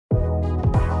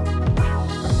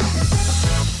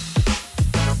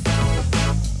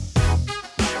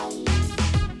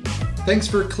Thanks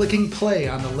for clicking play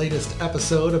on the latest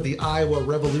episode of the Iowa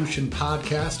Revolution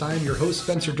podcast. I am your host,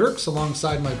 Spencer Dirks,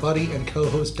 alongside my buddy and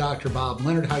co-host, Dr. Bob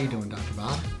Leonard. How you doing, Dr.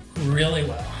 Bob? Really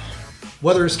well.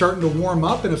 Weather is starting to warm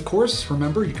up, and of course,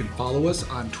 remember, you can follow us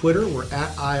on Twitter. We're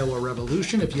at Iowa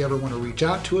Revolution. If you ever want to reach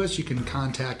out to us, you can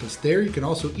contact us there. You can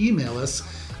also email us,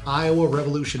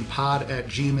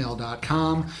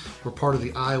 iowarevolutionpod@gmail.com. We're part of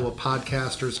the Iowa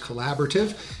Podcasters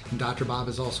Collaborative, and Dr. Bob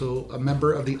is also a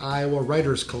member of the Iowa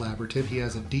Writers Collaborative. He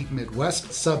has a Deep Midwest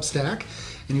Substack,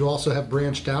 and you also have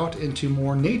branched out into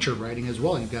more nature writing as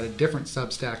well. You've got a different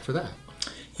Substack for that.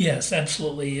 Yes,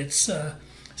 absolutely. It's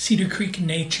Cedar Creek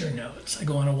Nature Notes. I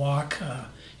go on a walk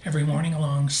every morning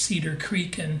along Cedar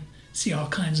Creek and see all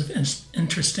kinds of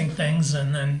interesting things,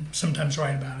 and then sometimes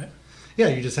write about it. Yeah,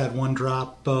 you just had one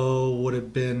drop, would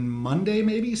have been Monday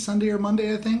maybe, Sunday or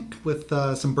Monday, I think, with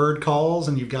some bird calls,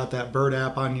 and you've got that bird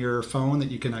app on your phone that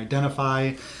you can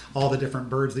identify all the different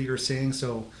birds that you're seeing.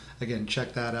 So again,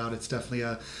 check that out. It's definitely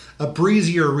a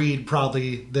breezier read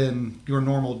probably than your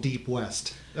normal Deep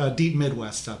Midwest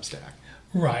Substack.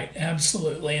 Right,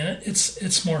 absolutely. And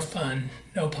it's more fun,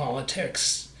 no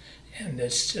politics, and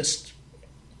it's just,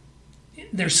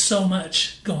 there's so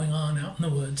much going on out in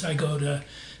the woods. I go to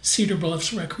Cedar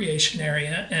Bluffs Recreation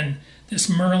Area, and this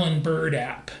Merlin bird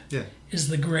app is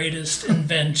the greatest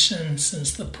invention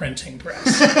since the printing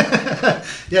press.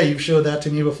 Yeah, you've showed that to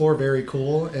me before. Very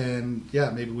cool. And yeah,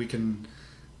 maybe we can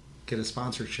get a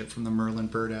sponsorship from the Merlin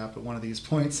bird app at one of these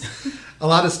points. A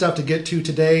lot of stuff to get to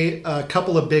today. A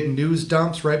couple of big news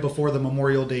dumps right before the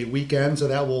Memorial Day weekend, so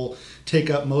that will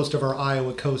take up most of our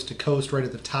Iowa coast to coast right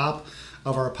at the top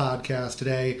of our podcast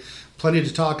today. Plenty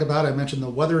to talk about. I mentioned the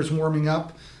weather is warming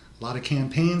up. A lot of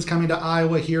campaigns coming to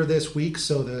Iowa here this week,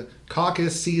 so the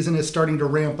caucus season is starting to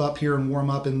ramp up here and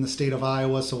warm up in the state of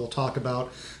Iowa, so we'll talk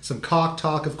about some cauc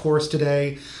talk, of course,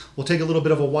 today. We'll take a little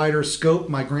bit of a wider scope.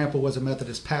 My grandpa was a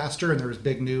Methodist pastor, and there was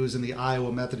big news in the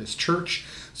Iowa Methodist Church,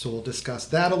 so we'll discuss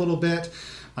that a little bit.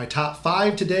 My top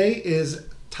 5 today is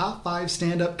top 5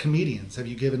 stand-up comedians. Have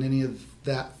you given any of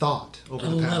that thought over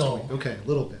the past week? Okay, a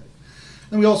little bit.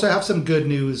 And we also have some good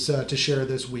news to share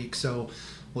this week, so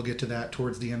we'll get to that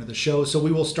towards the end of the show. So we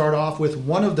will start off with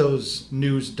one of those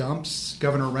news dumps.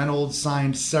 Governor Reynolds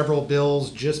signed several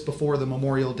bills just before the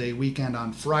Memorial Day weekend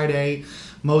on Friday,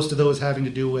 most of those having to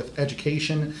do with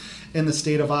education in the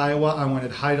state of Iowa. I wanted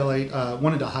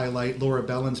to highlight Laura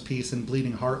Bellin's piece in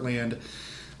Bleeding Heartland.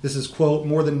 This is, quote,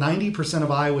 more than 90% of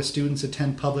Iowa students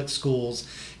attend public schools.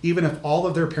 Even if all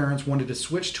of their parents wanted to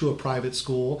switch to a private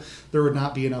school, there would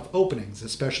not be enough openings,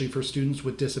 especially for students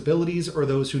with disabilities or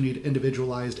those who need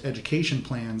individualized education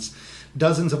plans.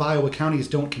 Dozens of Iowa counties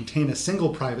don't contain a single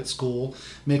private school,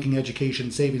 making education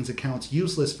savings accounts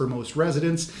useless for most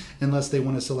residents unless they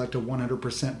want to select a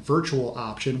 100% virtual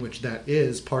option, which that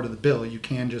is part of the bill. You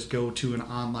can just go to an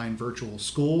online virtual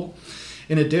school.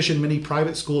 In addition, many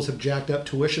private schools have jacked up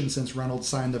tuition since Reynolds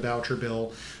signed the voucher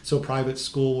bill, so private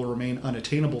school will remain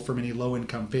unattainable for many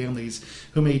low-income families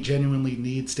who may genuinely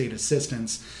need state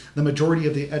assistance. The majority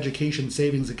of the education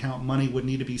savings account money would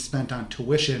need to be spent on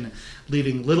tuition,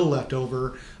 leaving little left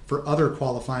over for other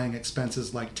qualifying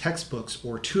expenses like textbooks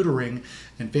or tutoring,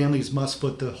 and families must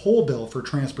foot the whole bill for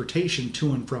transportation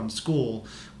to and from school,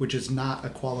 which is not a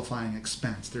qualifying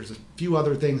expense. There's a few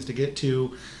other things to get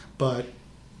to, but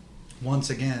once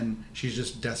again, she's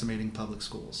just decimating public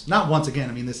schools. Not once again,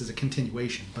 I mean, this is a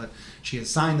continuation, but she has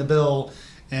signed the bill,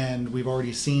 and we've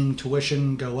already seen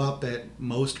tuition go up at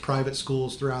most private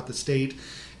schools throughout the state,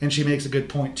 and she makes a good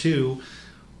point, too.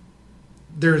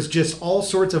 There's just all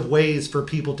sorts of ways for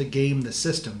people to game the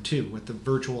system, too, with the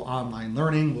virtual online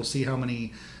learning. We'll see how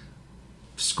many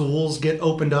schools get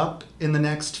opened up in the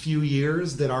next few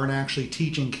years that aren't actually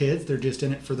teaching kids. They're just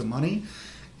in it for the money.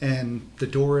 And the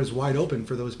door is wide open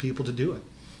for those people to do it.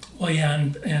 Well, yeah,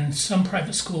 and some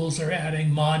private schools are adding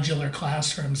modular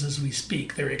classrooms as we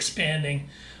speak. They're expanding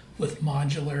with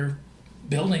modular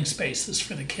building spaces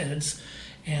for the kids.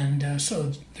 And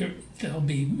so they'll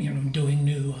be, doing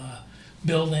new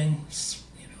buildings,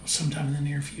 sometime in the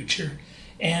near future.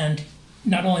 And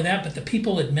not only that, but the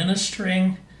people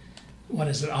administering,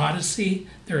 Odyssey,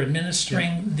 they're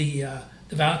administering the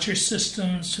voucher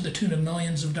systems to the tune of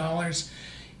millions of dollars.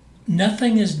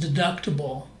 Nothing is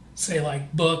deductible, say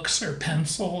like books or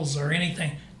pencils or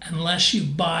anything, unless you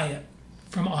buy it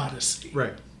from Odyssey.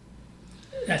 Right.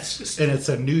 That's just... And it's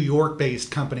a New York-based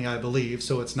company, I believe,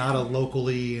 so it's not a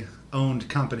locally owned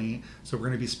company, so we're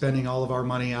going to be spending all of our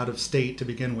money out of state to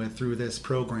begin with through this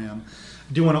program.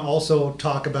 I do want to also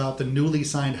talk about the newly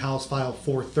signed House File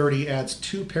 430 adds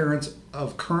 2 parents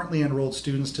of currently enrolled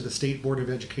students to the State Board of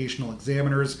Educational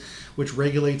Examiners, which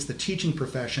regulates the teaching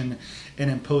profession and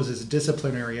imposes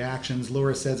disciplinary actions.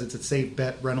 Laura says it's a safe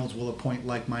bet Reynolds will appoint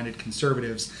like-minded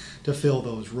conservatives to fill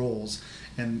those roles.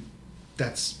 And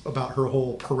that's about her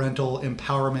whole parental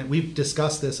empowerment. We've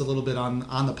discussed this a little bit on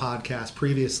the podcast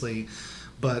previously,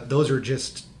 but those are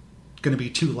just going to be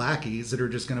 2 lackeys that are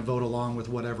just going to vote along with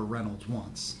whatever Reynolds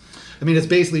wants. I mean, it's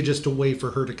basically just a way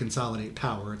for her to consolidate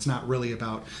power. It's not really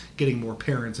about getting more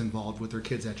parents involved with their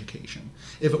kids' education.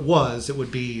 If it was, it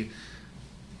would be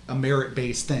a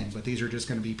merit-based thing, but these are just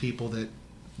going to be people that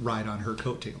ride on her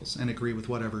coattails and agree with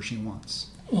whatever she wants.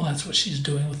 Well, that's what she's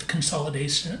doing with the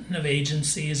consolidation of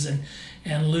agencies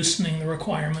and loosening the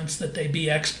requirements that they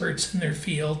be experts in their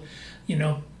field. You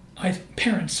know,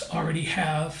 parents already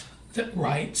have the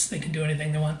rights. They can do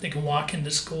anything they want. They can walk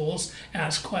into schools,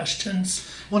 ask questions.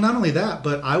 Well, not only that,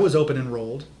 but I was open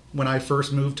enrolled when I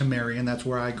first moved to Marion. That's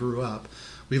where I grew up.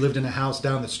 We lived in a house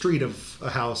down the street of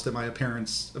a house that my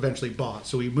parents eventually bought.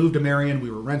 So we moved to Marion.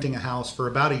 We were renting a house for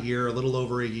about a year, a little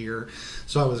over a year.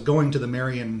 So I was going to the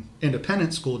Marion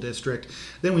Independent School District.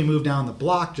 Then we moved down the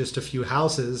block just a few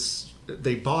houses.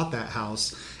 They bought that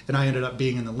house, and I ended up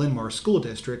being in the Linn-Mar School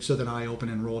District. So then I open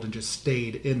enrolled and just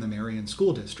stayed in the Marion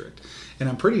School District. And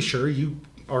I'm pretty sure you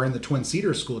are in the Twin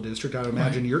Cedars School District. I would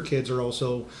imagine your kids are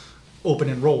also open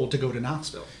enrolled to go to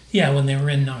Knoxville. Yeah, when they were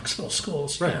in Knoxville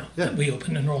schools, right, yeah. We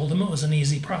open enrolled them. It was an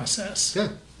easy process. Yeah.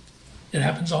 It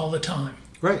happens all the time.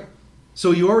 Right.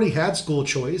 So you already had school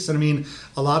choice. And I mean,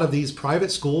 a lot of these private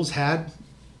schools had,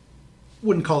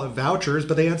 wouldn't call it vouchers,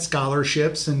 but they had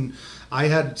scholarships. And I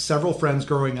had several friends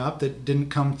growing up that didn't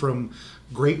come from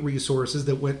great resources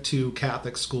that went to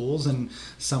Catholic schools, and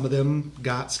some of them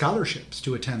got scholarships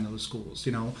to attend those schools.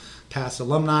 You know, past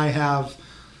alumni have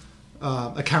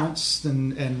accounts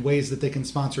and ways that they can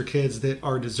sponsor kids that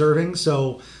are deserving.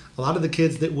 So a lot of the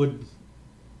kids that would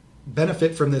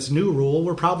benefit from this new rule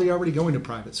were probably already going to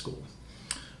private school.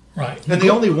 Right. And they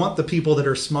only want the people that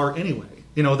are smart anyway.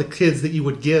 You know, the kids that you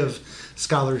would give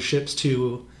scholarships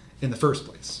to in the first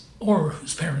place. Or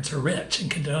whose parents are rich and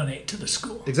can donate to the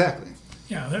school. Exactly.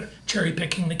 Yeah, they're cherry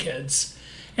picking the kids.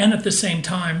 And at the same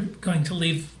time, going to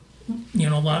leave, you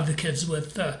know, a lot of the kids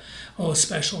with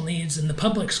special needs in the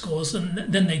public schools, and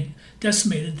then they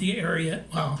decimated the area,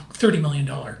 $30 million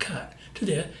cut to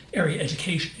the area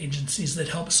education agencies that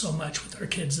help so much with our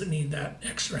kids that need that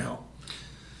extra help.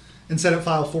 In Senate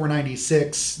File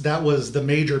 496, that was the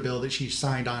major bill that she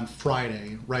signed on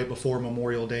Friday, right before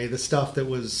Memorial Day. The stuff that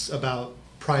was about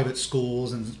private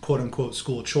schools and quote-unquote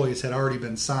school choice had already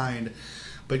been signed.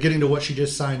 But getting to what she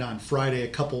just signed on Friday, a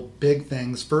couple big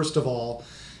things. First of all,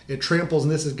 it tramples,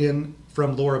 and this is again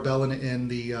from Laura Bellin in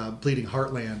the Bleeding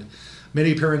Heartland.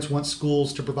 Many parents want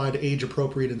schools to provide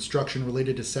age-appropriate instruction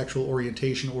related to sexual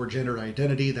orientation or gender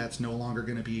identity. That's no longer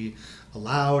going to be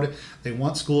allowed. They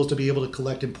want schools to be able to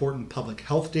collect important public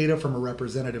health data from a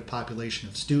representative population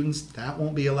of students. That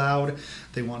won't be allowed.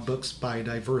 They want books by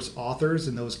diverse authors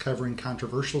and those covering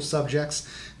controversial subjects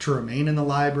to remain in the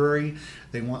library.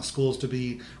 They want schools to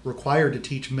be required to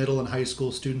teach middle and high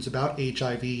school students about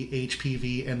HIV,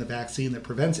 HPV, and the vaccine that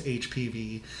prevents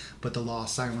HPV, but the law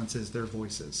silences their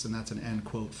voices. And that's an end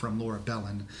quote from Laura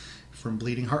Bellin from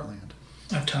Bleeding Heartland.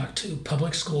 I've talked to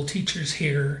public school teachers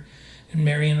here in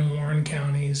Marion and Warren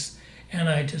counties, and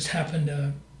I just happened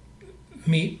to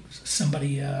meet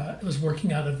somebody that was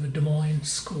working out of the Des Moines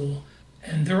school,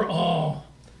 and they're all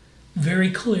very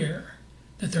clear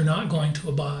that they're not going to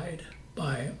abide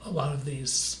by a lot of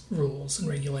these rules and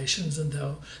regulations, and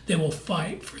though they will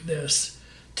fight for this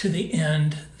to the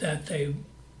end that they,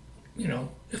 you know,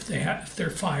 if they're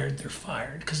fired, they're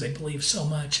fired, because they believe so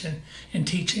much in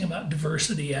teaching about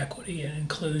diversity, equity, and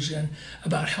inclusion,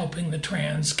 about helping the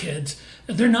trans kids.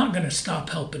 They're not going to stop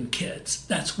helping kids.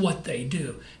 That's what they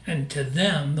do. And to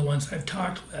them, the ones I've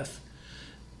talked with,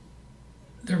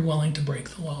 they're willing to break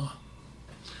the law.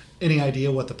 Any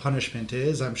idea what the punishment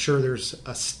is? I'm sure there's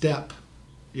a step.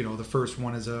 You know, the first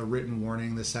one is a written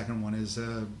warning. The second one is,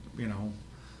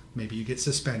 maybe you get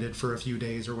suspended for a few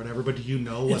days or whatever. But do you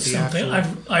know what it's the something,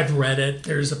 actual... I've read it.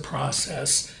 There's a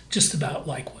process, just about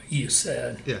like what you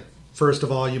said. Yeah. First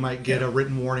of all, you might get a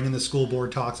written warning, and the school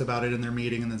board talks about it in their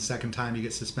meeting, and then second time you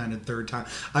get suspended, third time.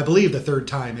 I believe the third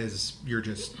time is you're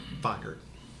just fired.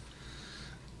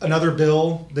 Another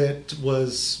bill that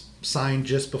was signed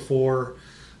just before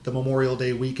the Memorial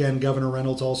Day weekend. Governor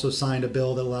Reynolds also signed a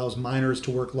bill that allows minors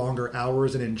to work longer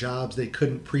hours and in jobs they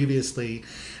couldn't previously.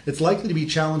 It's likely to be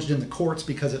challenged in the courts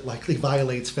because it likely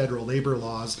violates federal labor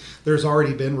laws. There's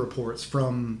already been reports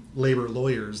from labor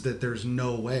lawyers that there's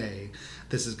no way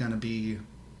this is going to be,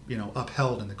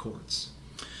 upheld in the courts.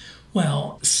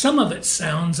 Well, some of it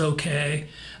sounds okay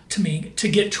to me, to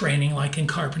get training like in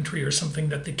carpentry or something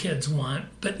that the kids want.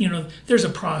 But, there's a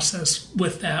process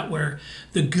with that where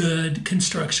the good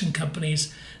construction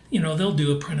companies, they'll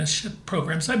do apprenticeship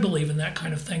programs. I believe in that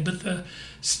kind of thing. But the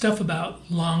stuff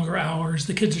about longer hours,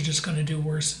 the kids are just going to do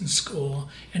worse in school.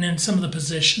 And in some of the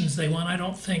positions they want, I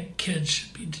don't think kids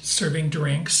should be serving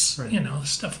drinks, right.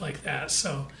 Stuff like that.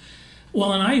 So,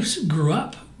 and I grew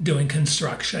up doing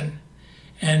construction.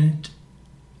 And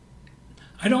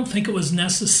I don't think it was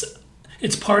necessary.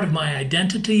 It's part of my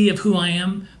identity of who I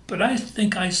am, but I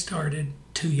think I started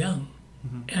too young.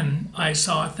 Mm-hmm. And I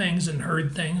saw things and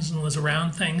heard things and was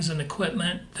around things and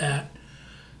equipment that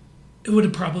it would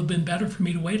have probably been better for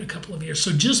me to wait a couple of years.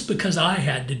 So just because I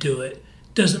had to do it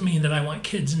doesn't mean that I want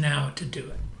kids now to do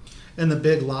it. And the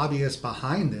big lobbyist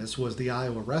behind this was the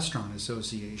Iowa Restaurant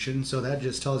Association, so that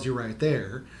just tells you right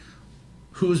there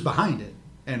who's behind it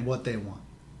and what they want.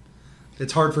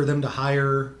 It's hard for them to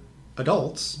hire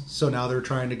adults, so now they're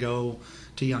trying to go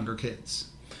to younger kids.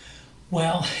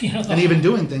 Well, and even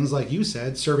doing things like you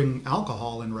said, serving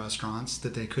alcohol in restaurants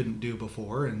that they couldn't do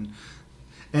before, and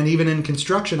even in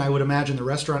construction, I would imagine the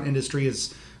restaurant industry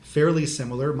is fairly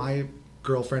similar. My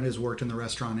girlfriend has worked in the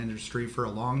restaurant industry for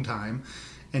a long time,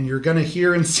 and you're going to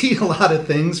hear and see a lot of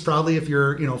things, probably if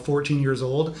you're 14 years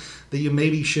old, that you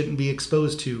maybe shouldn't be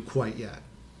exposed to quite yet.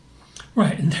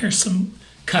 Right, and there's some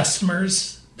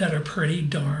customers that are pretty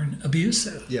darn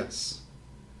abusive. Yes.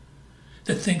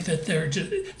 That think that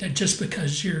that just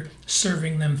because you're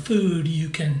serving them food,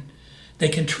 they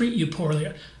can treat you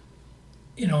poorly.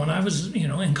 When I was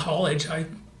in college, I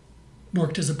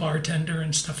worked as a bartender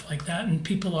and stuff like that, and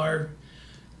people are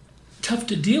tough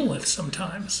to deal with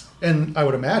sometimes. And I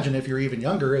would imagine if you're even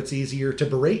younger, it's easier to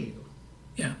berate you.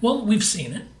 Yeah, well, we've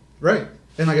seen it. Right.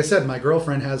 And like I said, my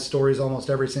girlfriend has stories almost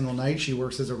every single night. She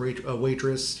works as a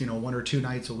waitress, 1 or 2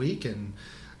 nights a week, and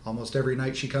almost every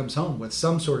night she comes home with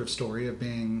some sort of story of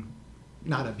being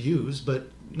not abused, but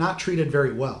not treated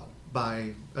very well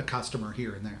by a customer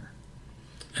here and there.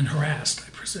 And harassed, I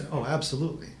presume. Oh,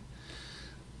 absolutely.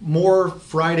 More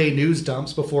Friday news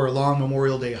dumps before a long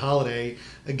Memorial Day holiday.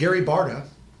 Gary Barta,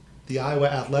 the Iowa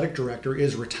athletic director,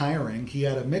 is retiring. He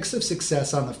had a mix of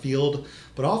success on the field,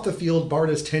 but off the field,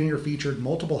 Barta's tenure featured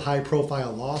multiple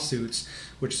high-profile lawsuits,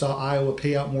 which saw Iowa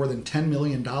pay out more than $10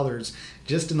 million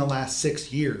just in the last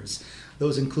 6 years.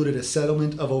 Those included a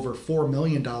settlement of over $4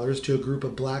 million to a group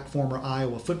of black former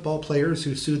Iowa football players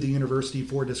who sued the university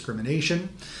for discrimination.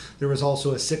 There was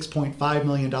also a $6.5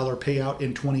 million payout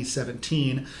in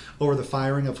 2017 over the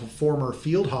firing of a former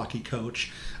field hockey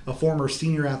coach. A former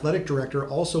senior athletic director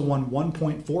also won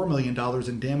 $1.4 million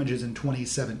in damages in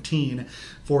 2017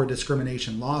 for a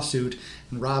discrimination lawsuit.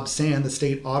 And Rob Sand, the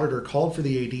state auditor, called for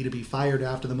the AD to be fired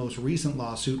after the most recent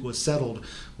lawsuit was settled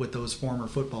with those former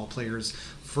football players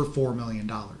for $4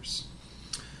 million.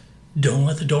 Don't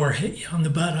let the door hit you on the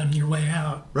butt on your way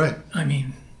out. Right. I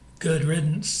mean, good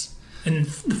riddance. And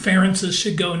the Ferences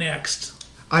should go next.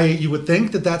 You would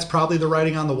think that that's probably the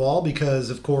writing on the wall because,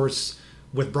 of course,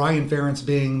 with Brian Ferentz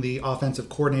being the offensive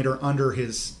coordinator under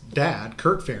his dad,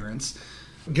 Kirk Ferentz,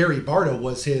 Gary Barta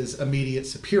was his immediate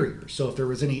superior. So if there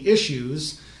was any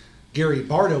issues, Gary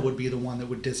Barta would be the one that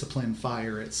would discipline,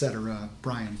 fire, etc.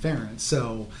 Brian Ferentz.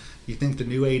 So you think the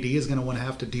new AD is going to want to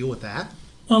have to deal with that?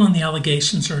 Well, and the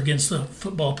allegations are against the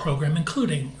football program,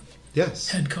 including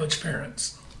head coach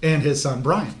Ferentz. And his son,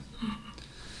 Brian.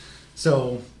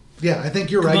 So, yeah, I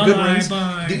think you're right. Good rings.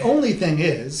 The only thing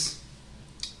is,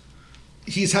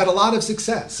 he's had a lot of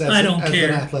success as an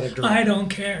athletic director. I don't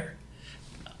care.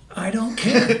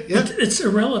 Yeah. It's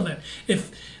irrelevant.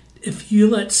 If you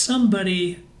let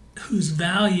somebody whose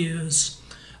values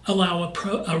allow a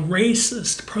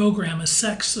racist program, a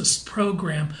sexist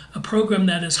program, a program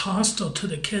that is hostile to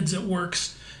the kids it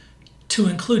works to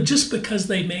include, just because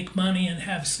they make money and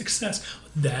have success,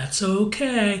 that's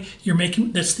okay.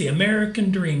 That's the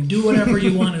American dream. Do whatever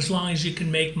you want as long as you can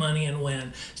make money and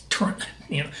win.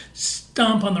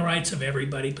 Stomp on the rights of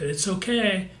everybody, but it's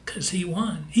okay because he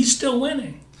won. He's still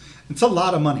winning. It's a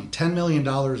lot of money, $10 million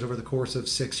over the course of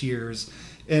 6 years.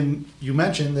 And you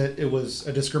mentioned that it was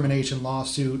a discrimination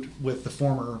lawsuit with the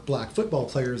former black football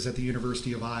players at the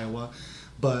University of Iowa,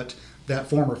 but that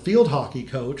former field hockey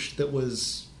coach that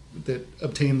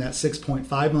obtained that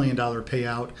 $6.5 million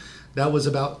payout, that was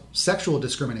about sexual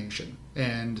discrimination.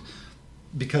 And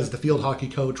because the field hockey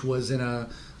coach was in a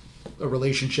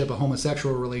relationship, a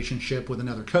homosexual relationship with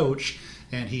another coach,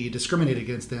 and he discriminated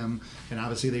against them, and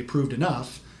obviously they proved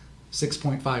enough,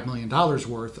 $6.5 million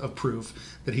worth of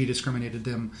proof that he discriminated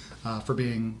them for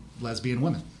being lesbian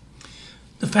women.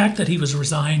 The fact that he was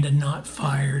resigned and not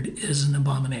fired is an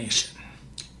abomination.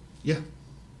 Yeah.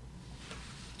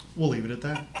 We'll leave it at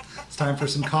that. It's time for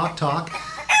some cock talk.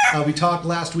 We talked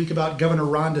last week about Governor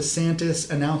Ron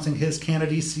DeSantis announcing his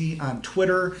candidacy on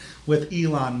Twitter with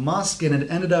Elon Musk, and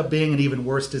it ended up being an even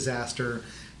worse disaster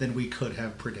than we could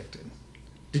have predicted.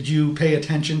 Did you pay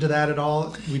attention to that at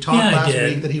all? We talked last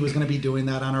week that he was going to be doing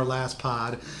that on our last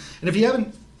pod. And if you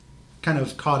haven't kind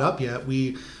of caught up yet,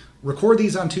 we record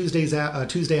these on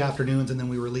Tuesday afternoons, and then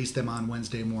we release them on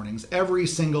Wednesday mornings. Every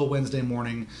single Wednesday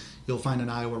morning, you'll find an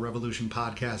Iowa Revolution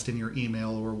podcast in your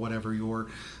email or whatever your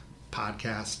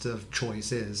podcast of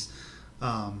choice is.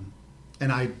 And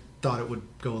I thought it would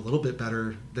go a little bit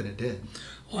better than it did.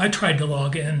 Well, I tried to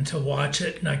log in to watch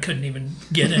it, and I couldn't even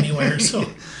get anywhere.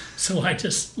 So I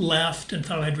just left and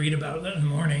thought I'd read about it in the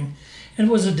morning. And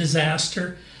it was a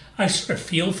disaster. I sort of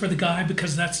feel for the guy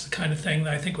because that's the kind of thing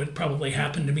that I think would probably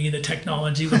happen to me. The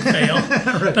technology would fail.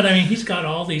 Right. But I mean, he's got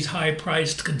all these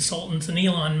high-priced consultants, and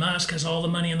Elon Musk has all the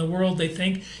money in the world.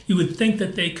 You would think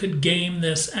that they could game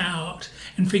this out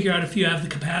and figure out if you have the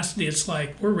capacity. It's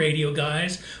like, we're radio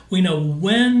guys. We know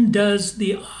when does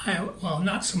the Iowa, well,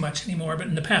 not so much anymore, but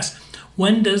in the past,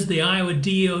 when does the Iowa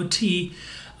DOT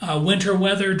winter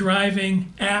weather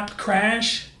driving app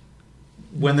crash?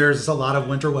 When there's a lot of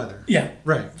winter weather. Yeah.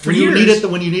 Right. When you need it the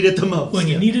most. When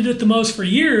you needed it the most for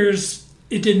years,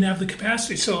 it didn't have the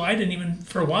capacity. So I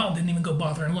for a while, didn't even go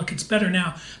bother and look. It's better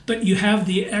now. But you have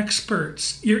the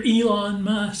experts. You're Elon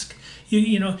Musk.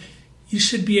 You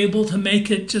should be able to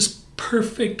make it just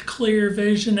perfect, clear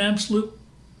vision, absolute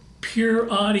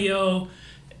pure audio.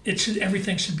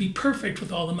 Everything should be perfect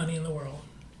with all the money in the world.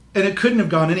 And it couldn't have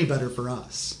gone any better for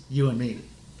us, you and me.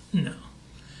 No.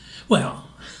 Well...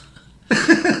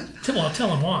 tell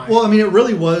them why. Well, I mean, it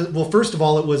really was. Well, first of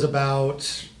all, it was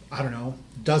about, I don't know,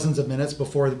 dozens of minutes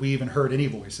before we even heard any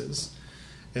voices.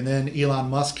 And then Elon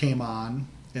Musk came on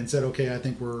and said, okay, I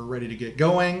think we're ready to get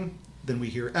going. Then we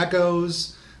hear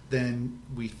echoes. Then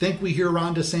we think we hear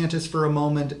Ron DeSantis for a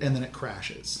moment, and then it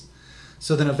crashes.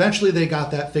 So then eventually they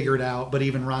got that figured out, but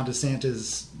even Ron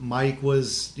DeSantis' mic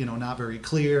was, not very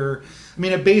clear. I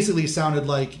mean, it basically sounded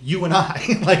like you and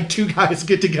I, like two guys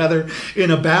get together in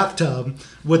a bathtub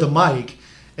with a mic,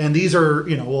 and these are,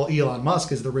 Elon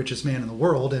Musk is the richest man in the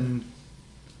world, and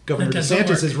Governor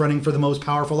DeSantis is running for the most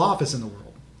powerful office in the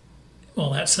world. Well,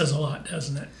 that says a lot,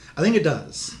 doesn't it? I think it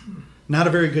does. Not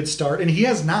a very good start, and he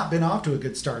has not been off to a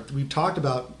good start. We've talked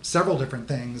about several different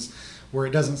things where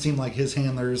it doesn't seem like his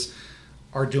handlers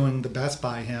are doing the best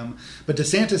by him. But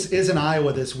DeSantis is in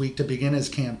Iowa this week to begin his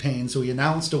campaign. So he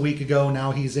announced a week ago,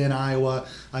 now he's in Iowa.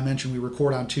 I mentioned we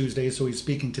record on Tuesday, so he's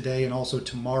speaking today and also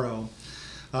tomorrow.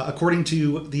 According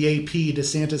to the AP,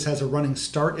 DeSantis has a running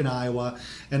start in Iowa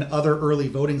and other early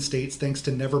voting states thanks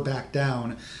to Never Back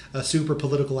Down, a super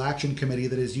political action committee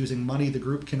that is using money the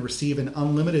group can receive in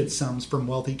unlimited sums from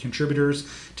wealthy contributors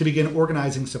to begin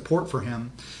organizing support for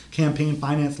him. Campaign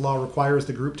finance law requires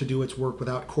the group to do its work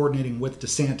without coordinating with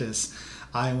DeSantis.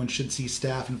 Iowans should see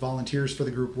staff and volunteers for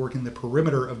the group working the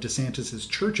perimeter of DeSantis'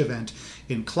 church event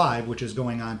in Clive, which is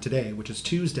going on today, which is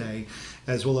Tuesday,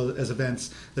 as well as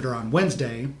events that are on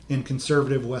Wednesday in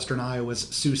conservative Western Iowa's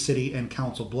Sioux City and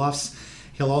Council Bluffs.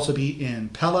 He'll also be in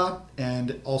Pella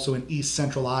and also in East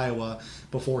Central Iowa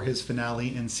before his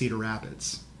finale in Cedar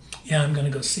Rapids. Yeah, I'm going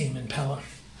to go see him in Pella.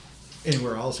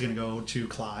 Anywhere else? Going to go to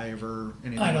Clive or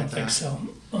anything like that? I don't think so.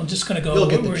 I'm just going to go You'll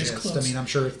get the where he's gist. close. I mean, I'm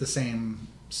sure it's the same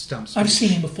stump speech. I've seen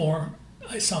him before.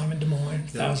 I saw him in Des Moines,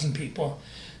 1,000 people.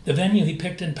 The venue he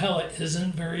picked in Pella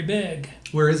isn't very big.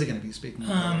 Where is he going to be speaking?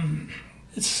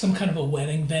 It's some kind of a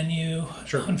wedding venue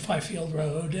Sure. on Fifield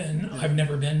Road, and I've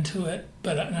never been to it,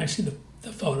 but I've seen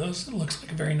the photos. It looks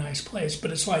like a very nice place,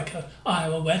 but it's like a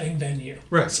Iowa wedding venue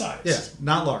size. Yeah,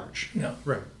 not large. No.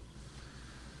 Right.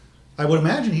 I would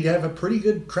imagine he'd have a pretty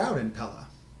good crowd in Pella.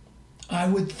 I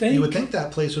would think. You would think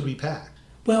that place would be packed.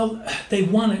 Well, they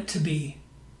want it to be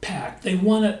packed. They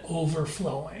want it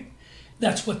overflowing.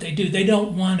 That's what they do. They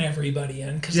don't want everybody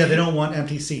in. They don't want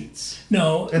empty seats.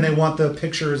 No. And they want the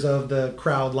pictures of the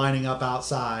crowd lining up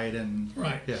outside. And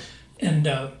right. Yeah.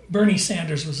 And Bernie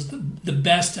Sanders was the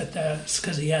best at this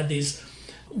because he had these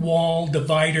wall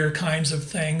divider kinds of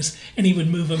things, and he would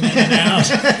move them in and out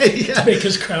to make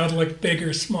his crowd look big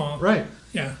or small. Right.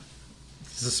 Yeah.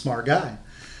 He's a smart guy.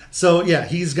 So, yeah,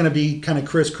 he's going to be kind of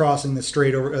crisscrossing the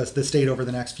state over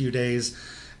the next few days.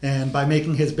 And by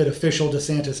making his bid official,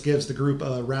 DeSantis gives the group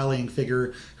a rallying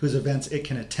figure whose events it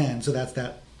can attend. So that's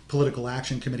that political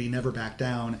action committee, Never Back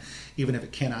Down, even if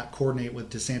it cannot coordinate with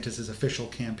DeSantis' official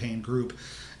campaign group.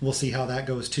 We'll see how that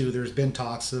goes too. There's been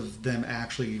talks of them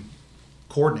actually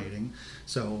coordinating.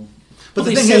 So, but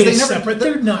well, the thing is, they never. Separate.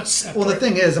 They're not separate. Well, the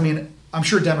thing is, I mean, I'm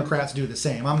sure Democrats do the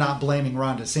same. I'm not blaming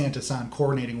Ron DeSantis on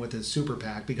coordinating with his super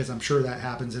PAC because I'm sure that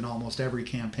happens in almost every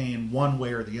campaign, one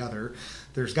way or the other.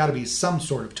 There's got to be some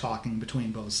sort of talking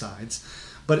between both sides.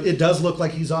 But it does look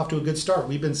like he's off to a good start.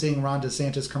 We've been seeing Ron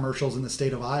DeSantis commercials in the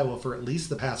state of Iowa for at least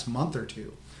the past month or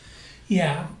two.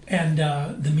 Yeah, and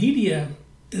the media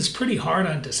is pretty hard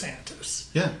on DeSantis.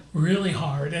 Yeah. Really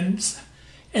hard. And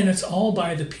it's all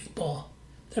by the people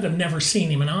that have never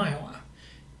seen him in Iowa.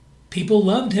 People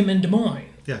loved him in Des Moines.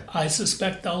 Yeah. I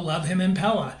suspect they'll love him in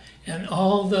Pella. And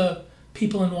all the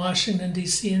people in Washington,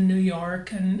 D.C. and New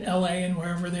York and L.A. and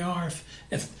wherever they are,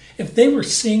 if they were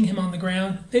seeing him on the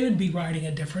ground, they would be writing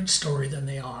a different story than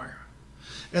they are.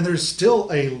 And there's still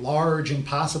a large and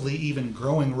possibly even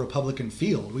growing Republican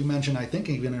field. We mentioned, I think,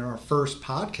 even in our first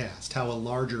podcast, how a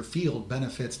larger field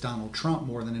benefits Donald Trump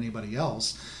more than anybody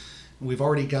else. We've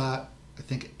already got, I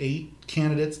think, 8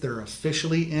 candidates that are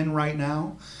officially in right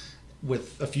now,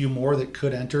 with a few more that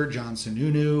could enter. John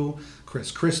Sununu, Chris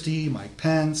Christie, Mike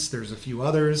Pence, there's a few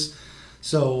others.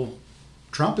 So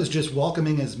Trump is just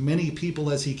welcoming as many people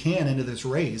as he can into this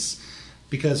race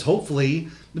because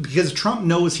Trump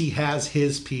knows he has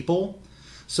his people.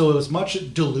 So as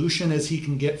much dilution as he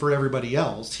can get for everybody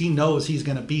else, he knows he's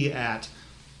going to be at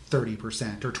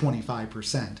 30% or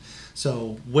 25%.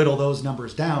 So whittle those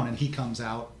numbers down and he comes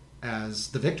out as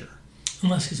the victor.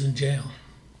 Unless he's in jail.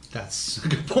 That's a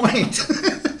good point.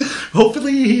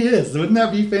 Hopefully he is. Wouldn't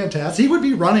that be fantastic? He would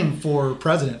be running for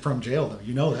president from jail, though.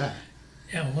 You know that.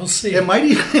 Yeah, we'll see. It might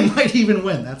even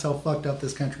win. That's how fucked up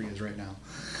this country is right now.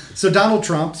 So Donald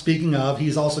Trump, speaking of,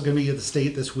 he's also going to be at the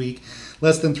state this week,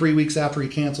 less than 3 weeks after he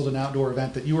canceled an outdoor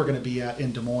event that you were going to be at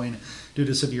in Des Moines due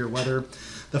to severe weather.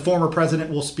 The former president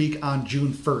will speak on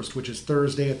June 1st, which is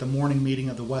Thursday, at the morning meeting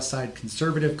of the West Side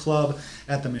Conservative Club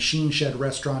at the Machine Shed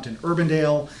Restaurant in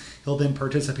Urbandale. He'll then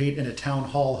participate in a town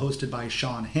hall hosted by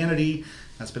Sean Hannity.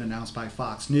 That's been announced by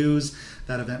Fox News.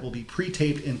 That event will be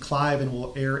pre-taped in Clive and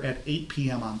will air at 8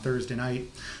 p.m. on Thursday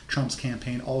night. Trump's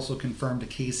campaign also confirmed to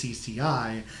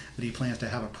KCCI that he plans to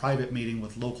have a private meeting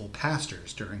with local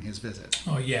pastors during his visit.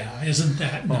 Oh, yeah. Isn't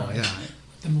that nice? Oh, yeah.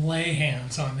 Let them lay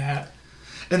hands on that.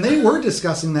 And they were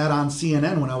discussing that on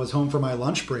CNN when I was home for my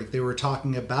lunch break. They were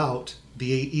talking about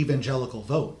the evangelical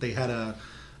vote. They had a...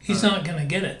 He's not going to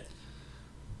get it.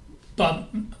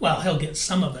 He'll get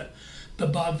some of it.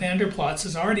 But Bob Vanderplots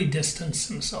has already distanced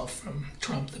himself from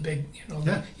Trump, the big,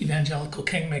 the evangelical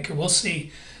kingmaker. We'll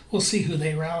see who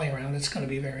they rally around. It's going to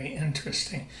be very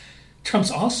interesting.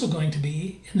 Trump's also going to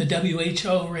be in the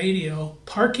WHO radio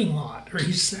parking lot, or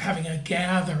he's having a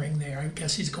gathering there. I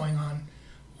guess he's going on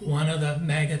one of the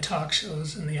mega talk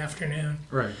shows in the afternoon.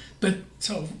 Right. But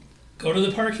so go to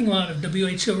the parking lot of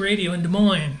WHO radio in Des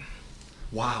Moines.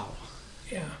 Wow.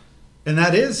 Yeah. And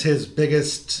that is his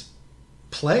biggest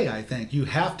play, I think. You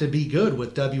have to be good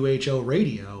with WHO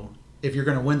radio if you're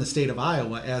going to win the state of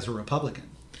Iowa as a Republican.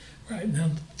 Right. And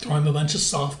they'll throw him a bunch of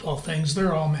softball things.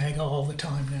 They're all MAGA all the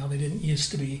time now. They didn't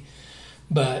used to be.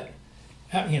 But,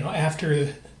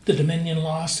 after the Dominion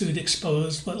lawsuit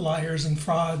exposed what liars and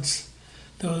frauds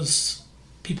those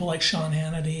people like Sean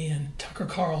Hannity and Tucker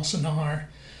Carlson are,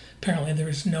 apparently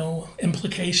there's no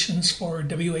implications for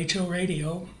WHO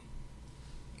radio.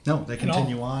 No, they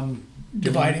continue on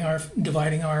dividing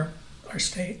our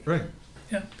state. Right.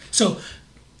 Yeah. So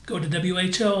go to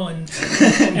WHO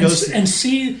and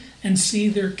see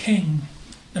their king,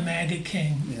 the MAGA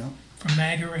king, from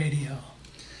MAGA radio.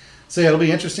 So it'll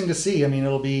be interesting to see. I mean,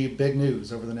 it'll be big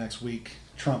news over the next week.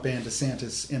 Trump and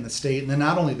DeSantis in the state, and then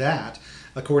not only that.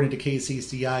 According to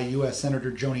KCCI, U.S.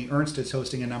 Senator Joni Ernst is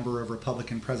hosting a number of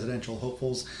Republican presidential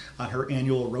hopefuls on her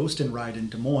annual Roast and Ride in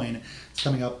Des Moines. It's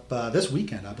coming up this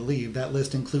weekend, I believe. That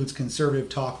list includes conservative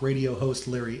talk radio host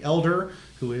Larry Elder,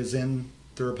 who is in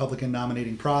the Republican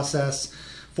nominating process,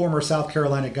 former South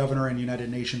Carolina governor and United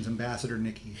Nations ambassador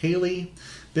Nikki Haley,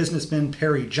 businessman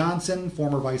Perry Johnson,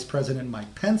 former Vice President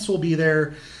Mike Pence will be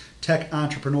there, tech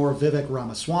entrepreneur Vivek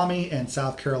Ramaswamy, and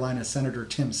South Carolina Senator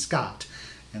Tim Scott.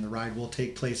 And the ride will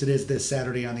take place. It is this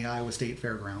Saturday on the Iowa State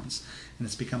Fairgrounds. And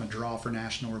it's become a draw for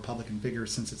national Republican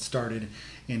figures since it started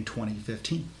in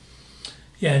 2015.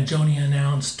 Yeah, and Joni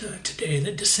announced today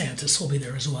that DeSantis will be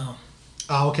there as well.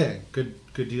 Oh, okay. Good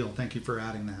deal. Thank you for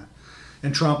adding that.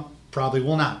 And Trump probably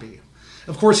will not be.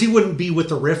 Of course, he wouldn't be with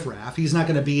the riffraff. He's not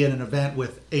going to be in an event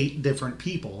with 8 different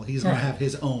people. He's going to have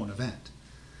his own event.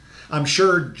 I'm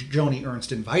sure Joni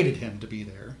Ernst invited him to be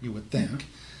there, you would think.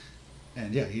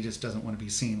 And yeah, he just doesn't want to be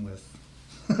seen with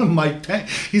Mike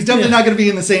Pence. He's definitely not going to be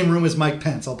in the same room as Mike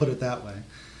Pence, I'll put it that way.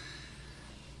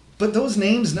 But those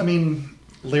names, I mean,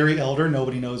 Larry Elder,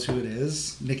 nobody knows who it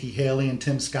is. Nikki Haley and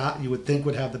Tim Scott, you would think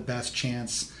would have the best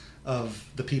chance of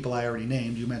the people I already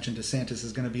named. You mentioned DeSantis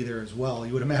is going to be there as well.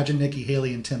 You would imagine Nikki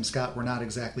Haley and Tim Scott were not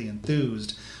exactly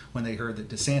enthused when they heard that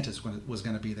DeSantis was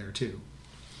going to be there too.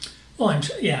 Well,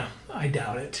 I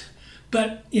doubt it.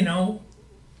 But,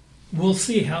 we'll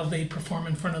see how they perform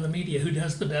in front of the media. Who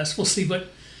does the best? We'll see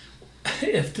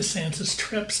if DeSantis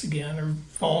trips again or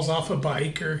falls off a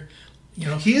bike or,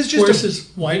 he is just wears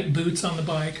his white boots on the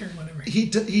bike or whatever.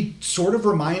 He sort of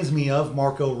reminds me of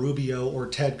Marco Rubio or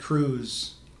Ted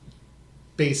Cruz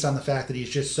based on the fact that he's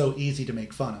just so easy to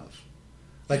make fun of.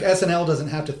 Like SNL doesn't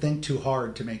have to think too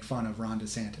hard to make fun of Ron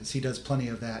DeSantis. He does plenty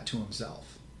of that to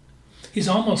himself. He's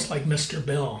almost like Mr.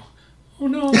 Bill. Oh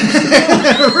no,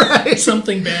 Mr. Bill. Right.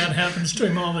 Something bad happens to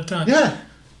him all the time. Yeah,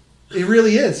 it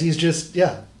really is. He's just,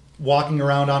 walking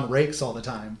around on rakes all the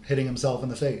time, hitting himself in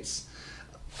the face.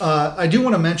 I do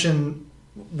want to mention,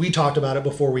 we talked about it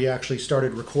before we actually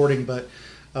started recording, but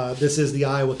this is the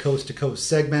Iowa Coast to Coast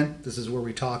segment. This is where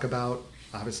we talk about,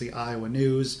 obviously, Iowa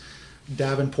news.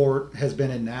 Davenport has been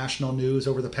in national news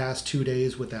over the past 2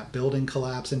 days with that building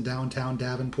collapse in downtown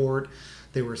Davenport.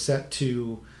 They were set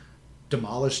to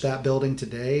demolish that building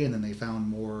today, and then they found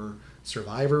more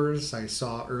survivors. I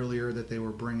saw earlier that they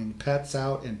were bringing pets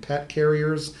out in pet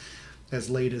carriers as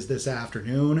late as this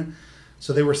afternoon.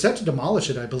 So they were set to demolish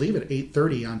it, I believe, at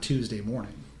 8:30 on Tuesday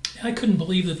morning. I couldn't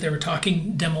believe that they were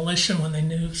talking demolition when they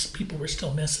knew people were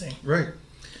still missing. Right.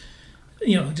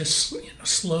 Just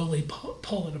slowly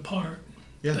pull it apart.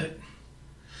 Yeah. But,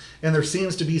 and there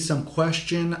seems to be some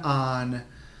question on,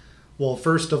 well,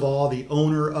 first of all, the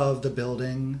owner of the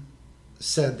building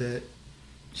said that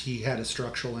he had a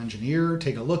structural engineer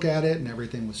take a look at it and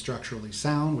everything was structurally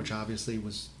sound, which obviously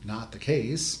was not the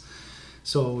case.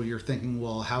 So you're thinking,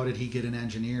 well, how did he get an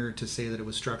engineer to say that it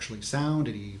was structurally sound?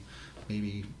 Did he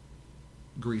maybe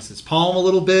grease his palm a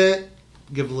little bit,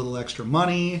 give a little extra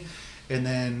money? And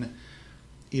then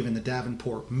even the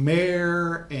Davenport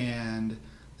mayor and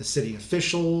the city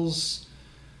officials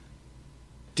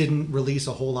didn't release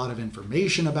a whole lot of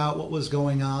information about what was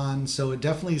going on. So it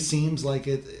definitely seems like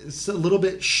it's a little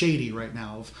bit shady right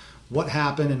now of what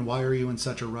happened and why are you in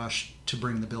such a rush to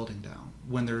bring the building down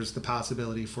when there's the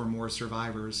possibility for more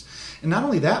survivors. And not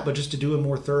only that, but just to do a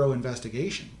more thorough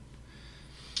investigation.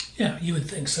 Yeah, you would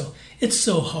think so. It's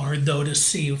so hard, though, to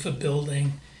see if a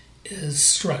building is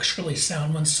structurally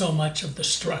sound when so much of the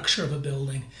structure of a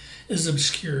building is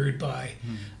obscured by,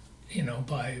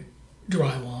 by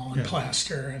drywall and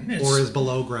plaster. And or is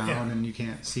below ground and you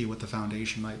can't see what the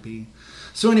foundation might be.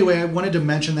 So anyway, I wanted to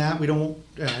mention that. I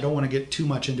don't want to get too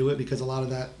much into it because a lot of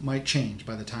that might change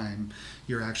by the time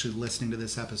you're actually listening to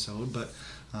this episode. But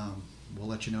we'll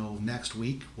let you know next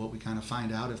week what we kind of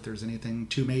find out if there's anything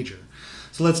too major.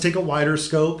 So let's take a wider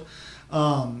scope.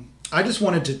 I just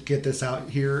wanted to get this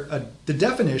out here. The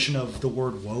definition of the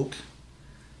word woke,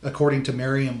 according to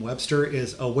Merriam-Webster,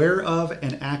 is aware of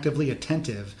and actively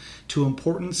attentive to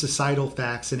important societal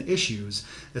facts and issues,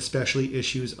 especially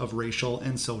issues of racial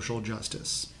and social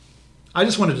justice. I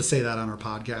just wanted to say that on our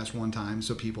podcast one time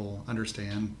so people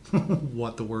understand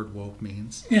what the word woke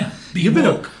means. Yeah, you've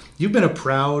been a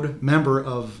proud member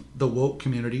of the woke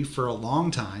community for a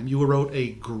long time. You wrote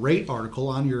a great article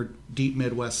on your Deep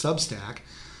Midwest Substack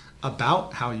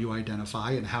about how you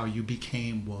identify and how you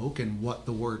became woke and what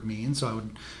the word means. So I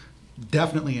would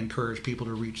definitely encourage people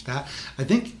to reach that. I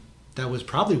think that was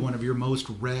probably one of your most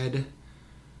read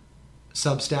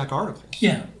Substack articles.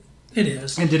 Yeah, it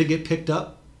is. And did it get picked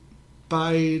up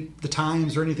by the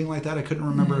Times or anything like that? I couldn't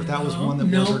remember if that was one that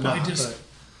was or not.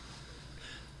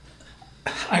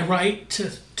 I write to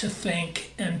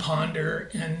think and ponder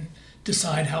and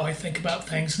decide how I think about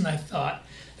things, and I thought,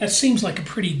 that seems like a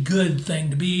pretty good thing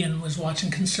to be, and was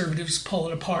watching conservatives pull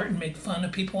it apart and make fun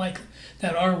of people like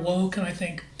that are woke, and I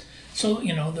think, so,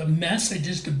 the message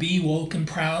is to be woke and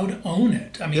proud, own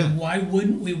it. I mean, why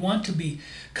wouldn't we want to be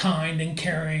kind and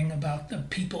caring about the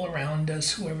people around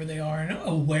us, whoever they are, and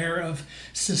aware of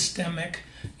systemic,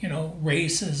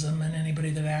 racism and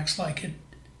anybody that acts like it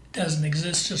doesn't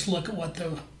exist? Just look at what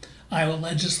the Iowa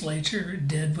legislature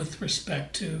did with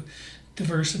respect to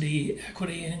diversity,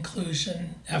 equity, and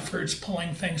inclusion efforts,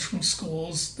 pulling things from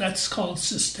schools. That's called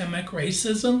systemic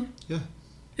racism. Yeah.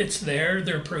 It's there.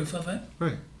 They're proof of it.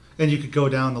 Right. And you could go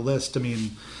down the list. I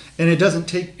mean, and it doesn't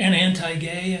take... And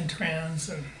anti-gay and trans.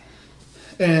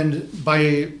 And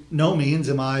by no means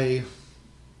am I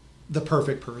the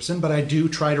perfect person, but I do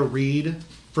try to read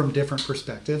from different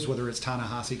perspectives, whether it's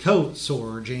Ta-Nehisi Coates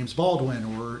or James Baldwin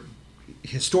or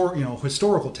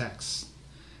historical texts.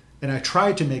 And I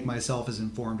try to make myself as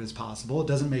informed as possible. It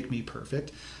doesn't make me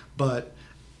perfect, but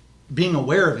being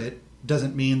aware of it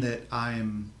doesn't mean that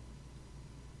I'm,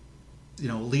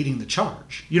 leading the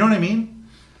charge. You know what I mean?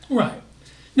 Right.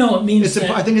 No, it means that...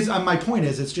 I think my point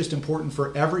is it's just important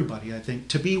for everybody, I think,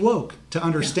 to be woke, to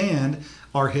understand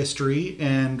our history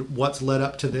and what's led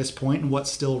up to this point and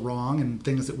what's still wrong and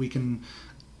things that we can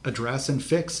address and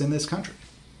fix in this country.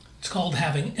 It's called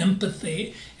having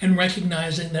empathy and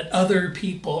recognizing that other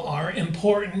people are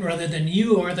important rather than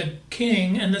you are the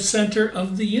king and the center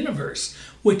of the universe,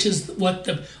 which is what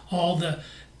all the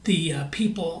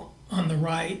people on the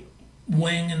right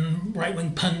wing and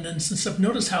right-wing pundits and stuff.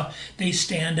 Notice how they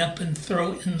stand up and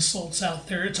throw insults out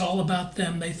there. It's all about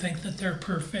them. They think that they're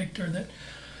perfect or that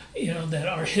that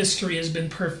our history has been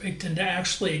perfect, and to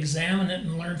actually examine it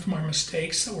and learn from our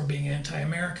mistakes that we're being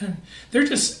anti-American.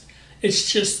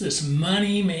 It's just this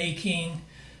money-making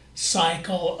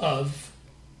cycle of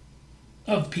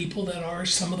people that are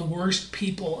some of the worst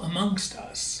people amongst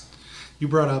us. You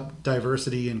brought up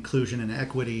diversity, inclusion, and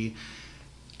equity.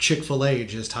 Chick-fil-A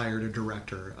just hired a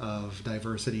director of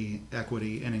diversity,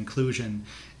 equity, and inclusion.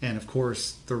 And of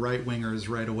course, the right-wingers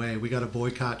right away, we got to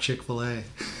boycott Chick-fil-A.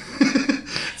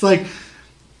 It's like,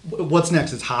 what's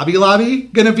next? Is Hobby Lobby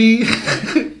going to be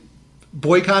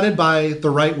boycotted by the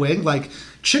right wing? Like,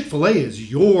 Chick-fil-A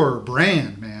is your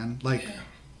brand, man. Like, yeah.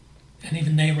 And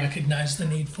even they recognize the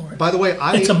need for it. By the way,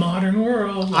 it's a modern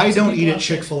world. I don't eat at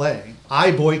Chick-fil-A.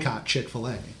 I boycott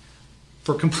Chick-fil-A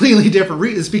for completely different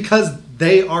reasons. It's because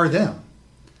they are them.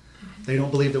 They don't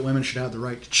believe that women should have the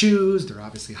right to choose. They're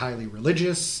obviously highly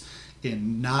religious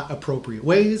in not appropriate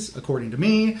ways, according to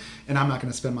me, and I'm not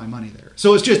going to spend my money there.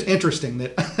 So it's just interesting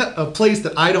that a place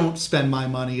that I don't spend my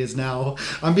money is now,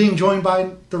 I'm being joined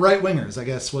by the right-wingers. I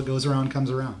guess what goes around comes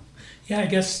around. Yeah, I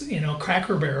guess,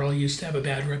 Cracker Barrel used to have a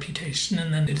bad reputation,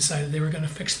 and then they decided they were going to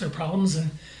fix their problems, and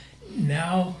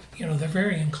now, they're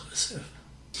very inclusive.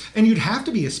 And you'd have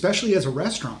to be, especially as a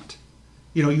restaurant.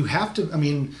 You have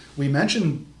to, we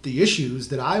mentioned the issues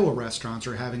that Iowa restaurants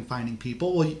are having finding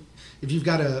people. Well, if you've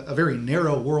got a very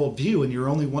narrow worldview and you're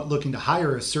only looking to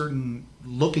hire a certain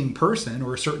looking person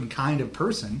or a certain kind of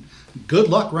person, good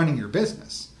luck running your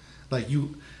business. Like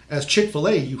as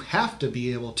Chick-fil-A, you have to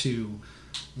be able to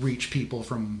reach people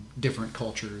from different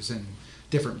cultures and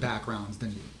different backgrounds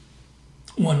than you.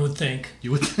 One would think.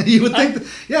 You would think that,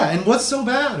 yeah, and what's so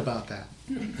bad about that?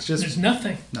 It's just, there's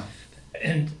nothing. No.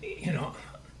 And,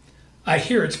 I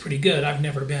hear it's pretty good. I've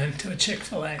never been to a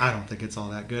Chick-fil-A. I don't think it's all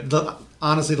that good.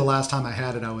 Honestly, the last time I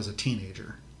had it, I was a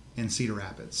teenager in Cedar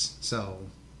Rapids. So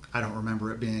I don't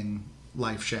remember it being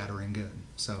life-shattering good.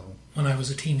 So when I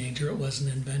was a teenager, it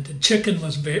wasn't invented. Chicken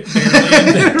was barely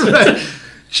invented. Right.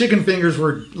 Chicken fingers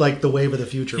were like the wave of the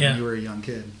future when you were a young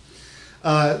kid.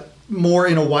 More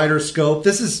in a wider scope,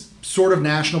 this is sort of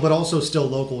national, but also still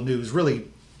local news. Really,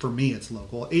 for me, it's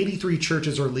local. 83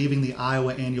 churches are leaving the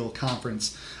Iowa Annual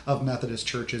Conference of Methodist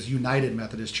Churches, United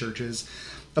Methodist Churches.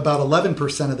 About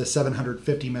 11% of the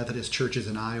 750 Methodist churches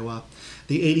in Iowa.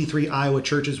 The 83 Iowa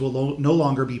churches will no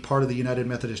longer be part of the United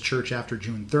Methodist Church after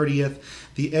June 30th.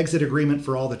 The exit agreement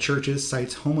for all the churches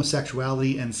cites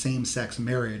homosexuality and same-sex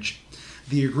marriage.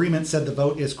 The agreement said the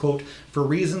vote is, quote, for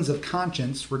reasons of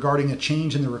conscience regarding a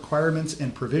change in the requirements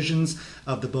and provisions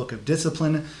of the Book of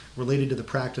Discipline related to the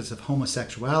practice of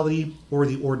homosexuality or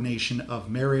the ordination of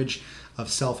marriage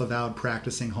of self-avowed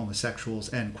practicing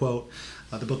homosexuals, end quote.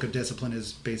 The Book of Discipline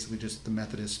is basically just the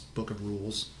Methodist Book of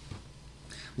Rules.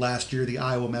 Last year, the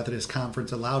Iowa Methodist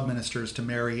Conference allowed ministers to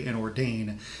marry and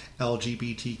ordain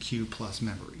LGBTQ plus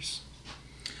members.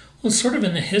 Well, sort of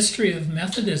in the history of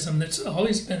Methodism, that's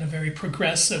always been a very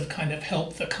progressive kind of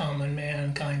help the common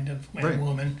man kind of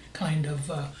woman kind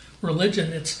of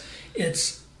religion. It's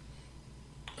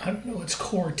I don't know, its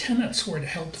core tenets were to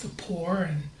help the poor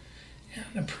and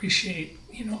appreciate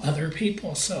other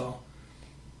people. So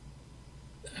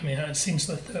it seems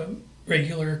that the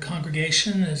regular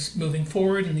congregation is moving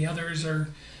forward, and the others are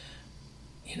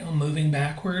moving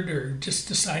backward or just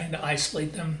deciding to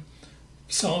isolate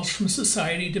themselves from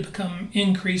society to become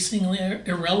increasingly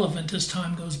irrelevant as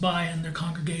time goes by, and their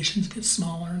congregations get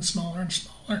smaller and smaller and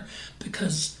smaller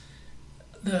because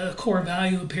the core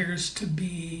value appears to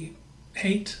be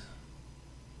hate.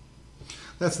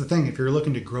 That's the thing. If you're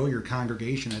looking to grow your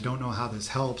congregation, I don't know how this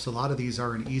helps. A lot of these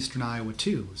are in eastern Iowa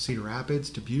too. Cedar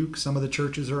Rapids, Dubuque, some of the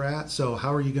churches are at. So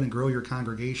how are you going to grow your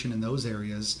congregation in those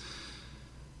areas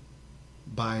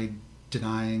by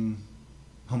denying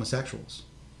homosexuals?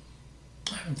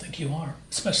 I don't think you are.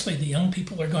 Especially the young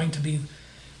people are going to be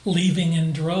leaving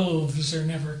in droves or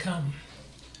never come.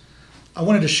 I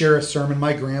wanted to share a sermon.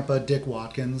 My grandpa, Dick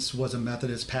Watkins, was a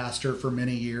Methodist pastor for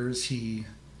many years. He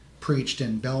preached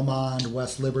in Belmont,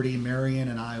 West Liberty, Marion,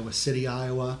 and Iowa City,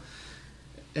 Iowa.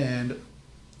 And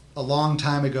a long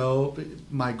time ago,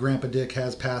 my grandpa Dick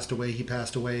has passed away. He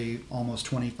passed away almost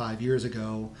 25 years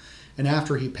ago. And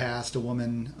after he passed, a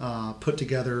woman put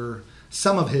together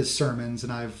some of his sermons,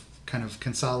 and I've kind of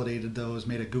consolidated those,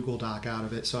 made a Google Doc out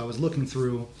of it. So I was looking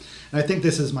through, and I think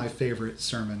this is my favorite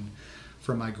sermon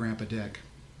from my grandpa Dick.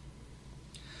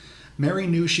 Mary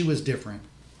knew she was different.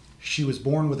 She was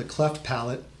born with a cleft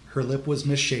palate, her lip was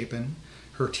misshapen,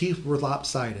 her teeth were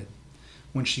lopsided.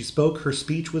 When she spoke, her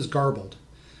speech was garbled.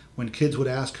 When kids would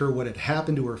ask her what had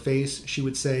happened to her face, she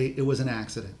would say it was an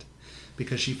accident,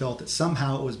 because she felt that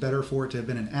somehow it was better for it to have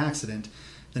been an accident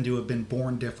than to have been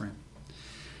born different.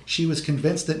 She was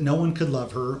convinced that no one could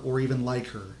love her or even like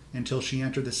her until she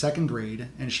entered the second grade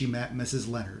and she met Mrs.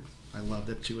 Leonard. I love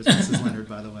that she was Mrs. Leonard,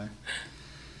 by the way.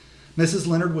 Mrs.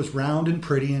 Leonard was round and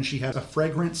pretty, and she had a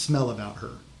fragrant smell about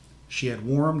her. She had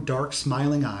warm, dark,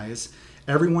 smiling eyes.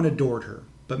 Everyone adored her,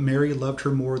 but Mary loved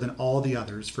her more than all the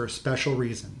others for a special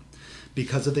reason,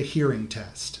 because of the hearing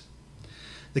test.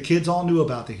 The kids all knew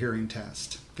about the hearing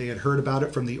test. They had heard about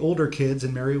it from the older kids,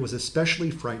 and Mary was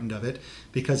especially frightened of it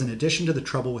because in addition to the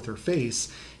trouble with her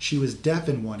face, she was deaf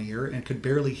in one ear and could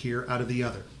barely hear out of the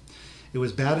other. It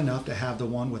was bad enough to have the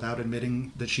one without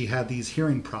admitting that she had these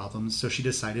hearing problems, so she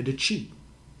decided to cheat.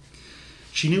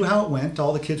 She knew how it went.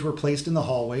 All the kids were placed in the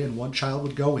hallway, and one child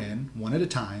would go in, one at a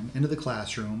time, into the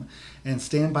classroom and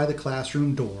stand by the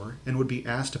classroom door and would be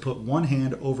asked to put one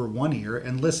hand over one ear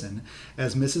and listen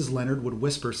as Mrs. Leonard would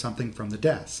whisper something from the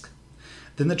desk.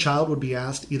 Then the child would be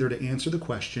asked either to answer the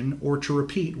question or to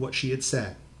repeat what she had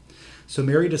said. So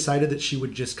Mary decided that she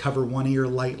would just cover one ear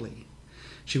lightly.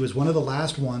 She was one of the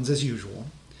last ones, as usual.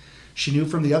 She knew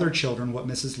from the other children what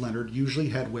Mrs. Leonard usually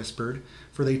had whispered,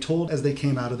 for they told as they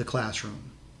came out of the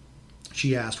classroom.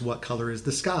 She asked, "What color is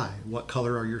the sky? What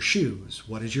color are your shoes?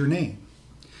 What is your name?"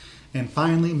 And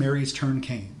finally, Mary's turn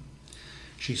came.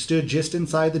 She stood just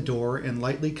inside the door and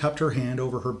lightly cupped her hand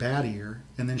over her bad ear,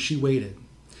 and then she waited.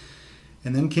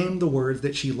 And then came the words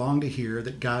that she longed to hear,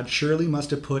 that God surely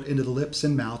must have put into the lips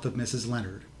and mouth of Mrs.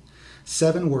 Leonard.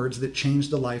 7 words that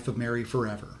changed the life of Mary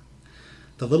forever.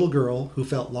 The little girl, who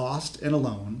felt lost and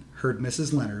alone, heard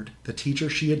Mrs. Leonard, the teacher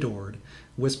she adored,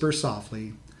 whisper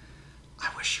softly, "I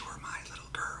wish you were my little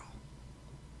girl."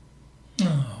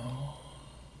 Oh,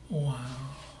 wow.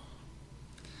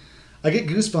 I get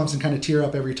goosebumps and kind of tear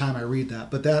up every time I read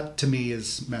that, but that to me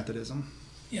is Methodism.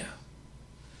 Yeah.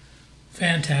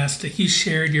 Fantastic. You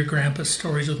shared your grandpa's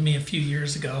stories with me a few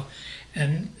years ago,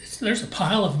 and there's a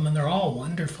pile of them, and they're all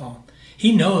wonderful.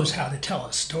 He knows how to tell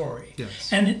a story.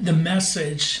 Yes. And the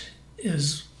message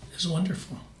is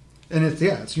wonderful. And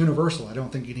it's universal. I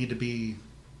don't think you need to be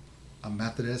a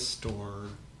Methodist or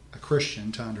a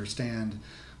Christian to understand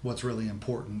what's really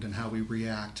important and how we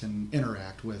react and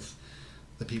interact with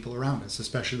the people around us,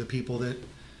 especially the people that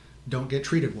don't get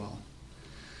treated well.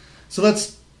 So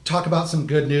let's talk about some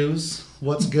good news.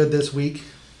 What's good this week?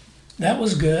 That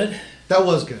was good. That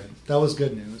was good. That was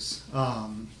good news.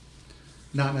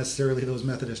 Not necessarily those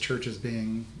Methodist churches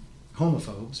being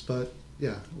homophobes, but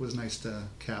yeah, it was nice to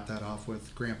cap that off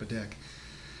with Grandpa Dick.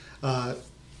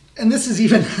 And this is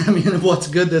even, what's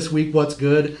good this week, what's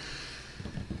good?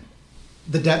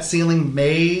 The debt ceiling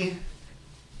may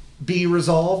be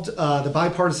resolved. The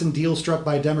bipartisan deal struck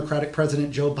by Democratic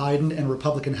President Joe Biden and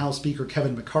Republican House Speaker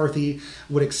Kevin McCarthy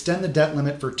would extend the debt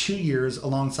limit for 2 years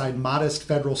alongside modest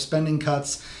federal spending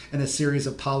cuts and a series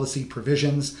of policy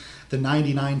provisions. The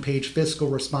 99-page Fiscal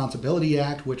Responsibility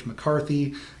Act, which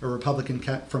McCarthy, a Republican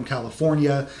from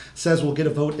California, says will get a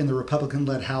vote in the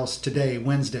Republican-led House today,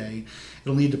 Wednesday.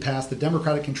 It'll need to pass the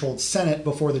Democratic-controlled Senate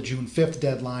before the June 5th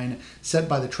deadline set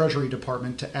by the Treasury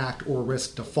Department to act or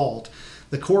risk default.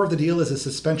 The core of the deal is a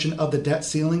suspension of the debt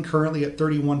ceiling, currently at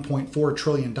 $31.4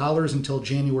 trillion until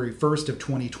January 1st of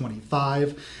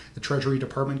 2025. The Treasury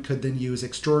Department could then use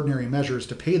extraordinary measures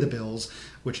to pay the bills,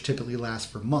 which typically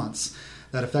last for months.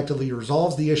 That effectively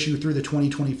resolves the issue through the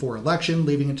 2024 election,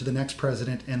 leaving it to the next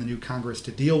president and the new Congress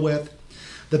to deal with.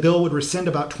 The bill would rescind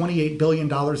about $28 billion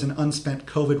in unspent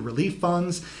COVID relief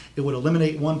funds. It would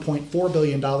eliminate $1.4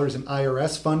 billion in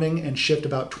IRS funding and shift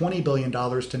about $20 billion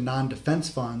to non-defense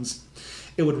funds.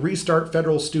 It would restart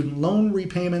federal student loan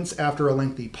repayments after a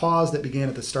lengthy pause that began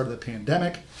at the start of the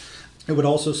pandemic. It would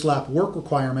also slap work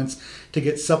requirements to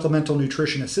get supplemental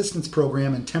nutrition assistance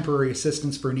program and temporary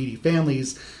assistance for needy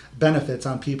families benefits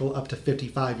on people up to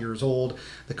 55 years old.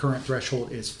 The current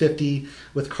threshold is 50,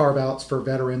 with carve-outs for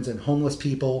veterans and homeless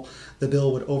people. The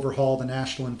bill would overhaul the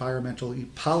National Environmental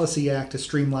Policy Act to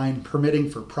streamline permitting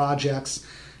for projects,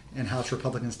 and House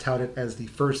Republicans tout it as the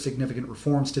first significant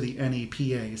reforms to the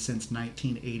NEPA since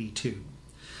 1982.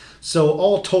 So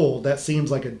all told, that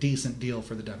seems like a decent deal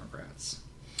for the Democrats.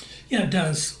 Yeah, it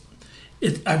does.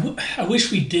 I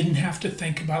wish we didn't have to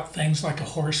think about things like a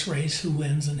horse race, who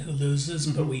wins and who loses,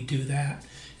 but we do that.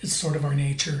 It's sort of our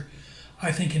nature.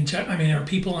 I think, there are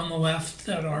people on the left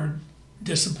that are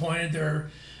disappointed. There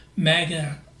are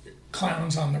MAGA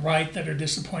clowns on the right that are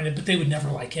disappointed, but they would never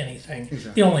like anything.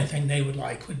 Exactly. The only thing they would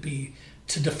like would be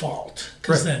to default,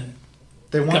 because then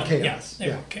they want chaos. Yeah,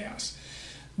 they want chaos.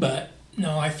 But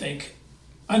no, I think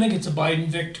it's a Biden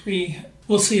victory.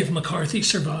 We'll see if McCarthy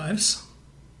survives.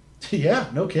 Yeah,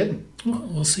 no kidding.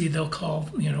 We'll see. They'll call,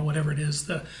 whatever it is,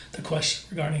 the question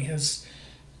regarding his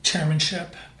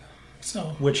chairmanship.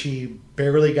 So, which he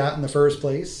barely got in the first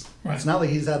place. Right. It's not like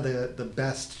he's had the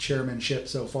best chairmanship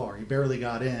so far. He barely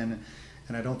got in,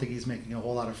 and I don't think he's making a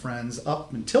whole lot of friends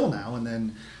up until now, and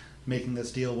then making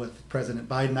this deal with President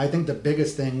Biden. I think the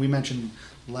biggest thing we mentioned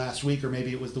last week, or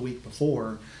maybe it was the week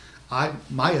before,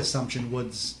 my assumption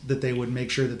was that they would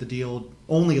make sure that the deal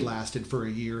only lasted for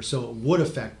a year, so it would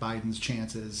affect Biden's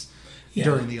chances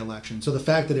during the election. So the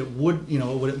fact that it would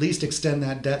at least extend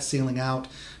that debt ceiling out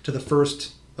to the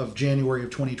 1st of January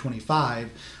of 2025,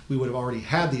 we would have already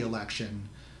had the election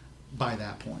by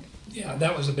that point. Yeah,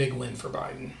 that was a big win for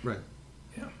Biden. Right.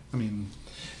 Yeah.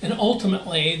 And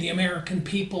ultimately, the American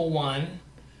people won.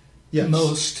 Yes.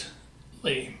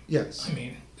 Mostly. Yes.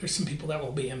 There's some people that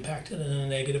will be impacted in a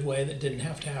negative way that didn't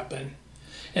have to happen.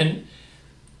 And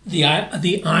the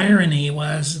irony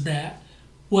was that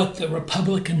what the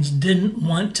Republicans didn't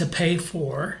want to pay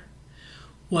for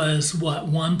was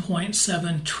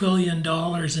 $1.7 trillion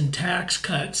in tax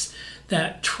cuts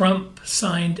that Trump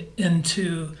signed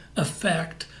into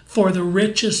effect for the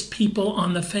richest people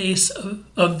on the face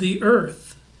of the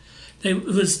earth. They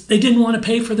didn't want to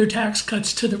pay for their tax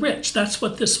cuts to the rich. That's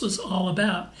what this was all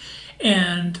about.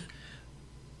 And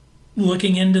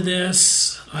looking into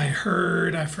this, I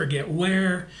heard, I forget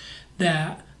where,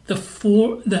 that a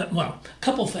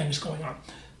couple things going on.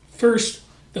 First,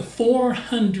 the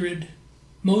 400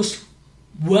 most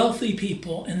wealthy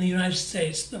people in the United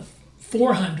States, the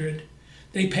 400,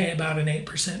 they pay about an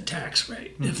 8% tax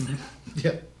rate.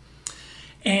 Yeah.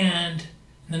 And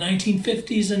in the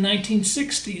 1950s and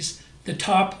 1960s, the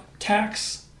top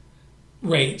tax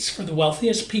rates for the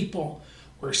wealthiest people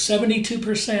were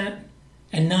 72%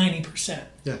 and 90%.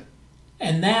 Yeah.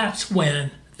 And that's when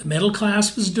the middle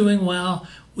class was doing well.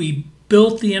 We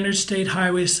built the interstate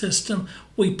highway system.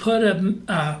 We put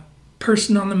a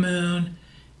person on the moon,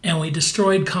 and we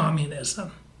destroyed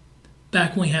communism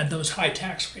back when we had those high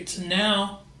tax rates. And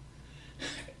now,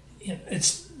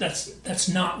 that's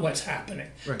not what's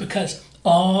happening. Right. Because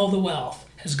all the wealth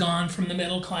has gone from the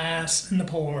middle class and the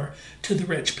poor to the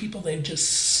rich people. They've just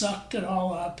sucked it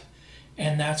all up.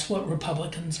 And that's what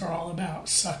Republicans are all about,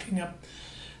 sucking up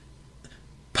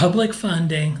public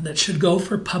funding that should go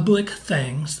for public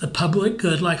things, the public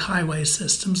good, like highway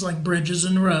systems, like bridges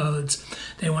and roads.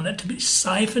 They want it to be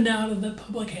siphoned out of the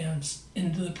public hands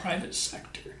into the private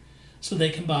sector so they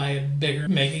can buy a bigger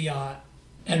mega yacht.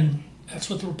 And that's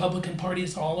what the Republican Party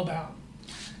is all about.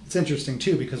 It's interesting,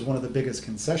 too, because one of the biggest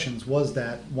concessions was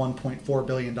that $1.4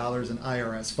 billion in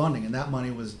IRS funding, and that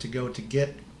money was to go to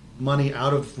get money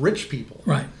out of rich people.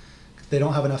 Right. They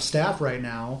don't have enough staff right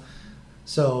now.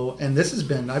 So, and this has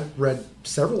been, I've read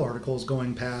several articles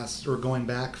going back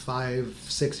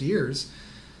 5-6 years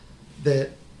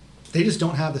that they just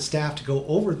don't have the staff to go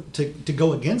over to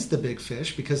go against the big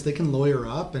fish, because they can lawyer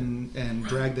up and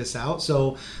drag this out.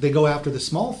 So they go after the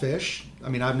small fish.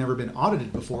 I've never been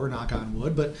audited before, knock on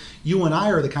wood, but you and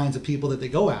I are the kinds of people that they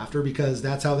go after, because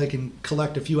that's how they can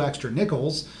collect a few extra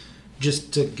nickels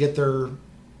just to get their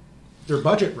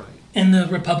budget right. And the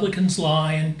Republicans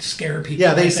lie and scare people.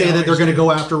 Yeah, they say that they're going to go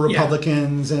after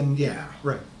Republicans, and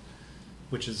right,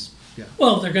 which is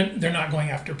Well, they're not going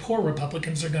after poor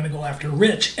Republicans. They're going to go after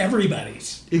rich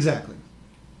everybody's. Exactly.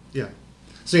 Yeah.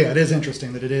 So it is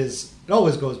interesting that it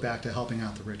always goes back to helping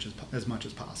out the rich as much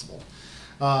as possible.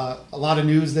 A lot of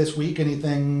news this week.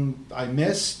 Anything I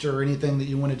missed, or anything that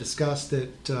you want to discuss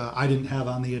that I didn't have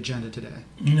on the agenda today?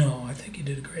 No, I think you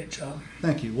did a great job.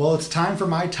 Thank you. Well, it's time for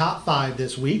my top 5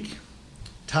 this week.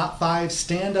 Top 5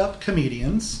 stand-up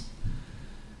comedians.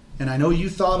 And I know you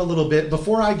thought a little bit.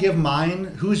 Before I give mine,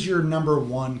 who's your number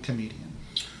 1 comedian?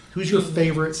 Who's your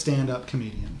favorite stand-up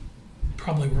comedian?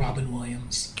 Probably Robin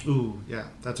Williams. Ooh, yeah,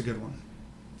 that's a good one.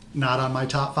 Not on my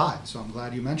top 5, so I'm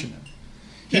glad you mentioned him.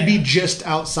 He'd be just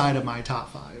outside of my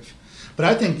top 5. But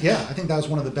I think that was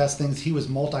one of the best things. He was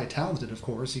multi-talented, of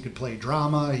course. He could play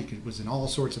drama. Was in all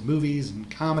sorts of movies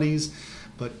and comedies.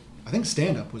 But I think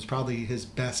stand-up was probably his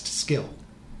best skill.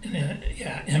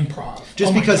 Yeah, improv.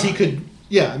 Just because he could,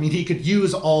 he could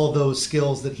use all those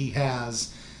skills that he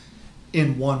has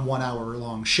in one 1 hour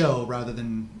long show rather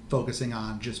than focusing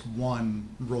on just one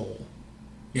role,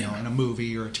 in a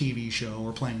movie or a TV show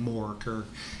or playing Mork or,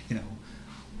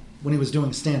 when he was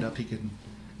doing stand-up, he could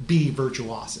be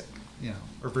virtuosic,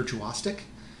 or virtuosic.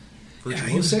 Yeah,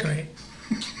 he was great.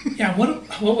 Yeah,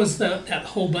 what was that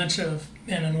whole bunch of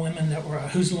men and women that were,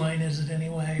 whose line is it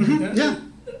anyway? Mm-hmm. Yeah.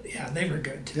 Yeah, they were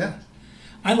good too. Yeah.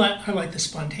 I like the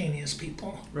spontaneous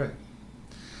people. Right.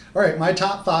 All right, my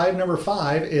top 5, number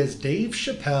 5 is Dave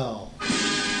Chappelle.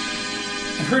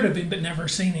 I've heard of him but never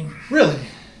seen him. Really?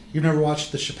 You've never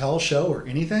watched The Chappelle Show or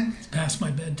anything? It's past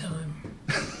my bedtime.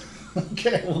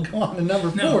 Okay, we'll go on to number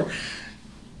 4.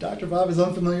 Dr. Bob is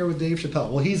unfamiliar with Dave Chappelle.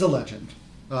 Well, he's a legend.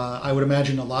 I would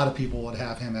imagine a lot of people would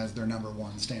have him as their number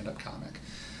 1 stand-up comic.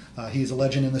 He's a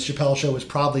legend, and The Chappelle Show is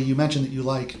probably, you mentioned that you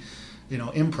like,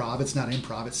 improv. It's not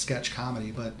improv, it's sketch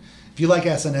comedy. But if you like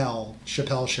SNL,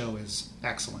 Chappelle Show is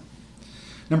excellent.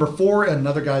 Number 4,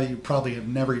 another guy that you probably have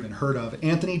never even heard of,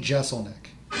 Anthony Jeselnik.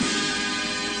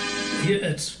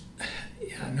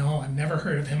 I've never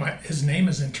heard of him. His name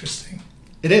is interesting.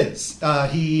 It is.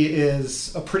 He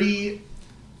is a pretty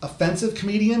offensive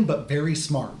comedian, but very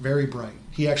smart, very bright.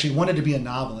 He actually wanted to be a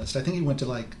novelist. I think he went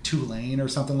to Tulane or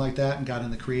something like that and got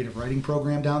in the creative writing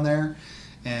program down there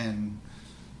and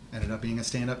ended up being a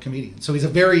stand-up comedian. So he's a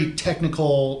very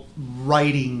technical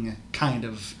writing kind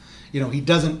of, he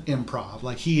doesn't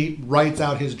improv. He writes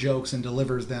out his jokes and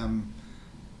delivers them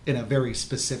in a very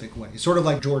specific way. Sort of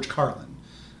like George Carlin.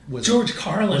 Was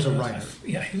a writer.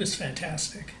 Yeah, he was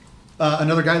fantastic.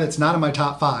 Another guy that's not in my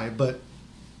top 5, but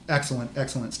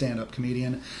excellent stand-up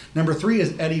comedian. Number 3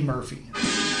 is Eddie Murphy.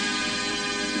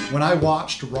 When I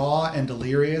watched Raw and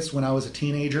Delirious when I was a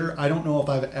teenager, I don't know if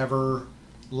I've ever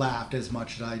laughed as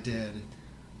much as I did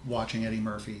watching Eddie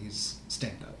Murphy's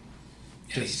stand-up.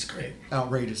 Yeah, he's great.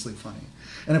 Outrageously funny.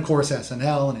 And of course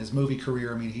SNL and his movie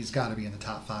career, he's got to be in the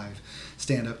top 5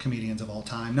 stand-up comedians of all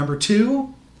time. Number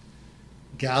 2,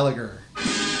 Gallagher.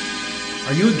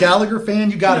 Are you a Gallagher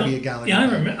fan? You got to be a Gallagher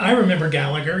fan. Yeah, I remember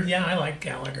Gallagher. Yeah, I like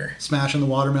Gallagher. Smashing the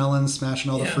watermelons, smashing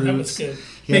all the fruits. Yeah, that was good.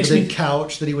 He had a big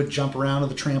couch that he would jump around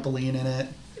with a trampoline in it.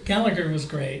 Gallagher was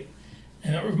great.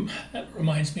 And that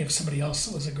reminds me of somebody else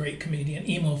that was a great comedian,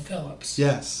 Emo Phillips.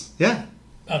 Yes. Yeah.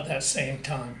 About that same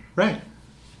time. Right.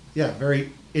 Yeah,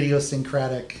 very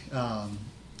idiosyncratic,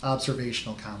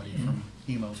 observational comedy from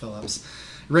Emo Phillips.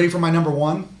 You ready for my number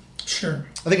 1? Sure.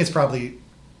 I think it's probably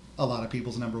a lot of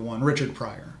people's number 1, Richard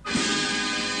Pryor.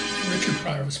 Richard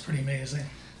Pryor was pretty amazing.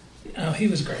 Oh, he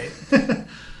was great.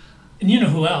 And you know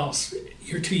who else?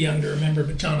 You're too young to remember,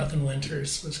 but Jonathan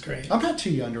Winters was great. I'm not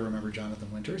too young to remember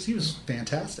Jonathan Winters. He was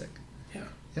fantastic. Yeah.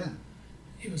 Yeah.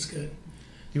 He was good.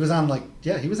 He was on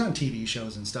he was on TV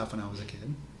shows and stuff when I was a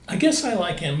kid. I guess I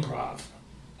like improv.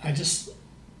 I just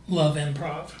love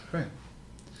improv. Right.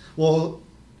 Well,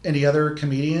 any other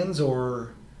comedians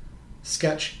or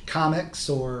sketch comics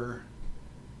or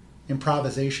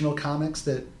improvisational comics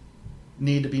that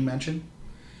need to be mentioned?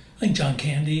 I think John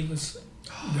Candy was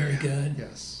very good.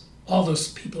 Yes. All those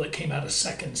people that came out of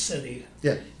Second City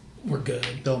were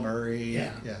good. Bill Murray.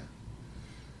 Yeah. Yeah.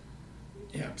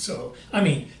 Yeah. So,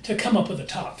 to come up with a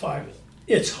top 5,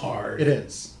 it's hard. It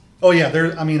is. Oh, yeah.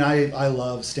 I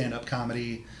love stand-up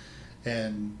comedy,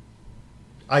 and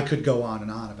I could go on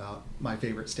and on about my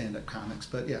favorite stand-up comics,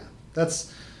 but yeah,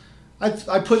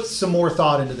 I put some more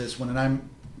thought into this one, and I'm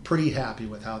pretty happy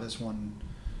with how this one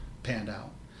panned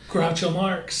out. Groucho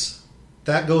Marx.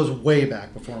 That goes way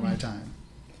back before my time.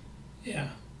 Yeah.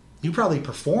 You probably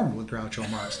performed with Groucho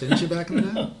Marx, didn't you, back in the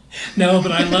day? No,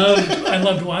 but I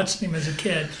loved watching him as a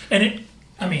kid. And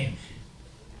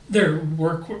their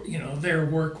work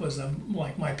was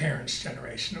like my parents'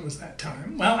 generation. It was that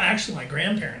time. Well, actually, my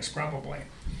grandparents probably.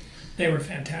 They were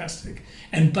fantastic.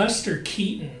 And Buster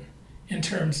Keaton, in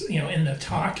terms, in the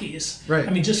talkies.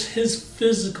 Right. Just his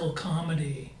physical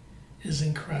comedy is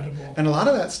incredible. And a lot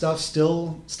of that stuff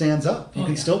still stands up. You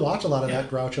can still watch a lot of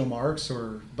that Groucho Marx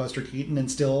or Buster Keaton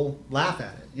and still laugh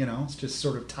at it. It's just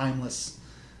sort of timeless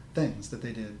things that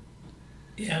they did.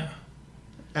 Yeah.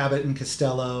 Abbott and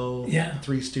Costello, yeah.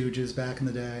 Three Stooges back in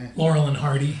the day. Laurel and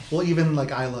Hardy. Well, even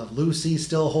I Love Lucy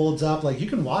still holds up. You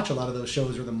can watch a lot of those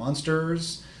shows, or the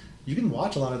Munsters. you can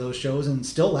watch a lot of those shows and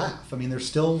still laugh. I mean, they're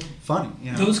still funny.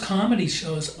 You know? Those comedy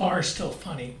shows are still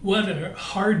funny. What are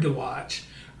hard to watch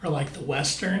are like the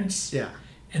westerns. Yeah.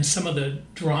 And some of the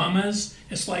dramas.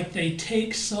 It's like they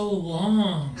take so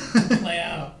long to play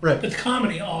out. Right. But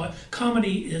comedy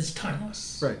is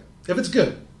timeless. Right. If it's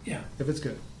good. Yeah. If it's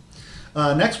good.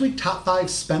 Next week, top 5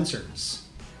 Spencers.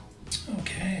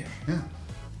 Okay.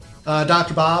 Yeah.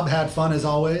 Dr. Bob had fun as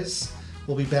always.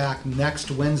 We'll be back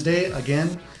next Wednesday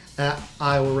again at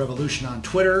Iowa Revolution on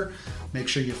Twitter. Make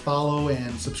sure you follow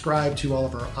and subscribe to all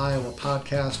of our Iowa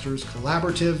Podcasters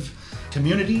collaborative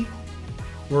community.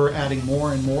 We're adding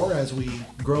more and more as we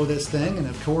grow this thing. And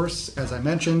of course, as I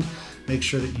mentioned, make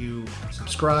sure that you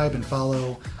subscribe and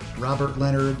follow Robert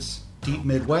Leonard's Deep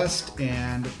Midwest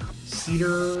and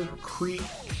Cedar Creek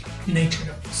Nature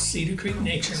Notes. Cedar Creek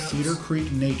Nature Notes. Cedar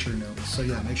Creek Nature Notes. So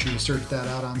yeah, make sure you search that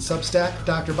out on Substack.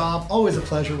 Dr. Bob, always a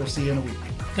pleasure. We'll see you in a week.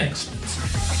 Thanks,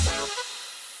 Spencer.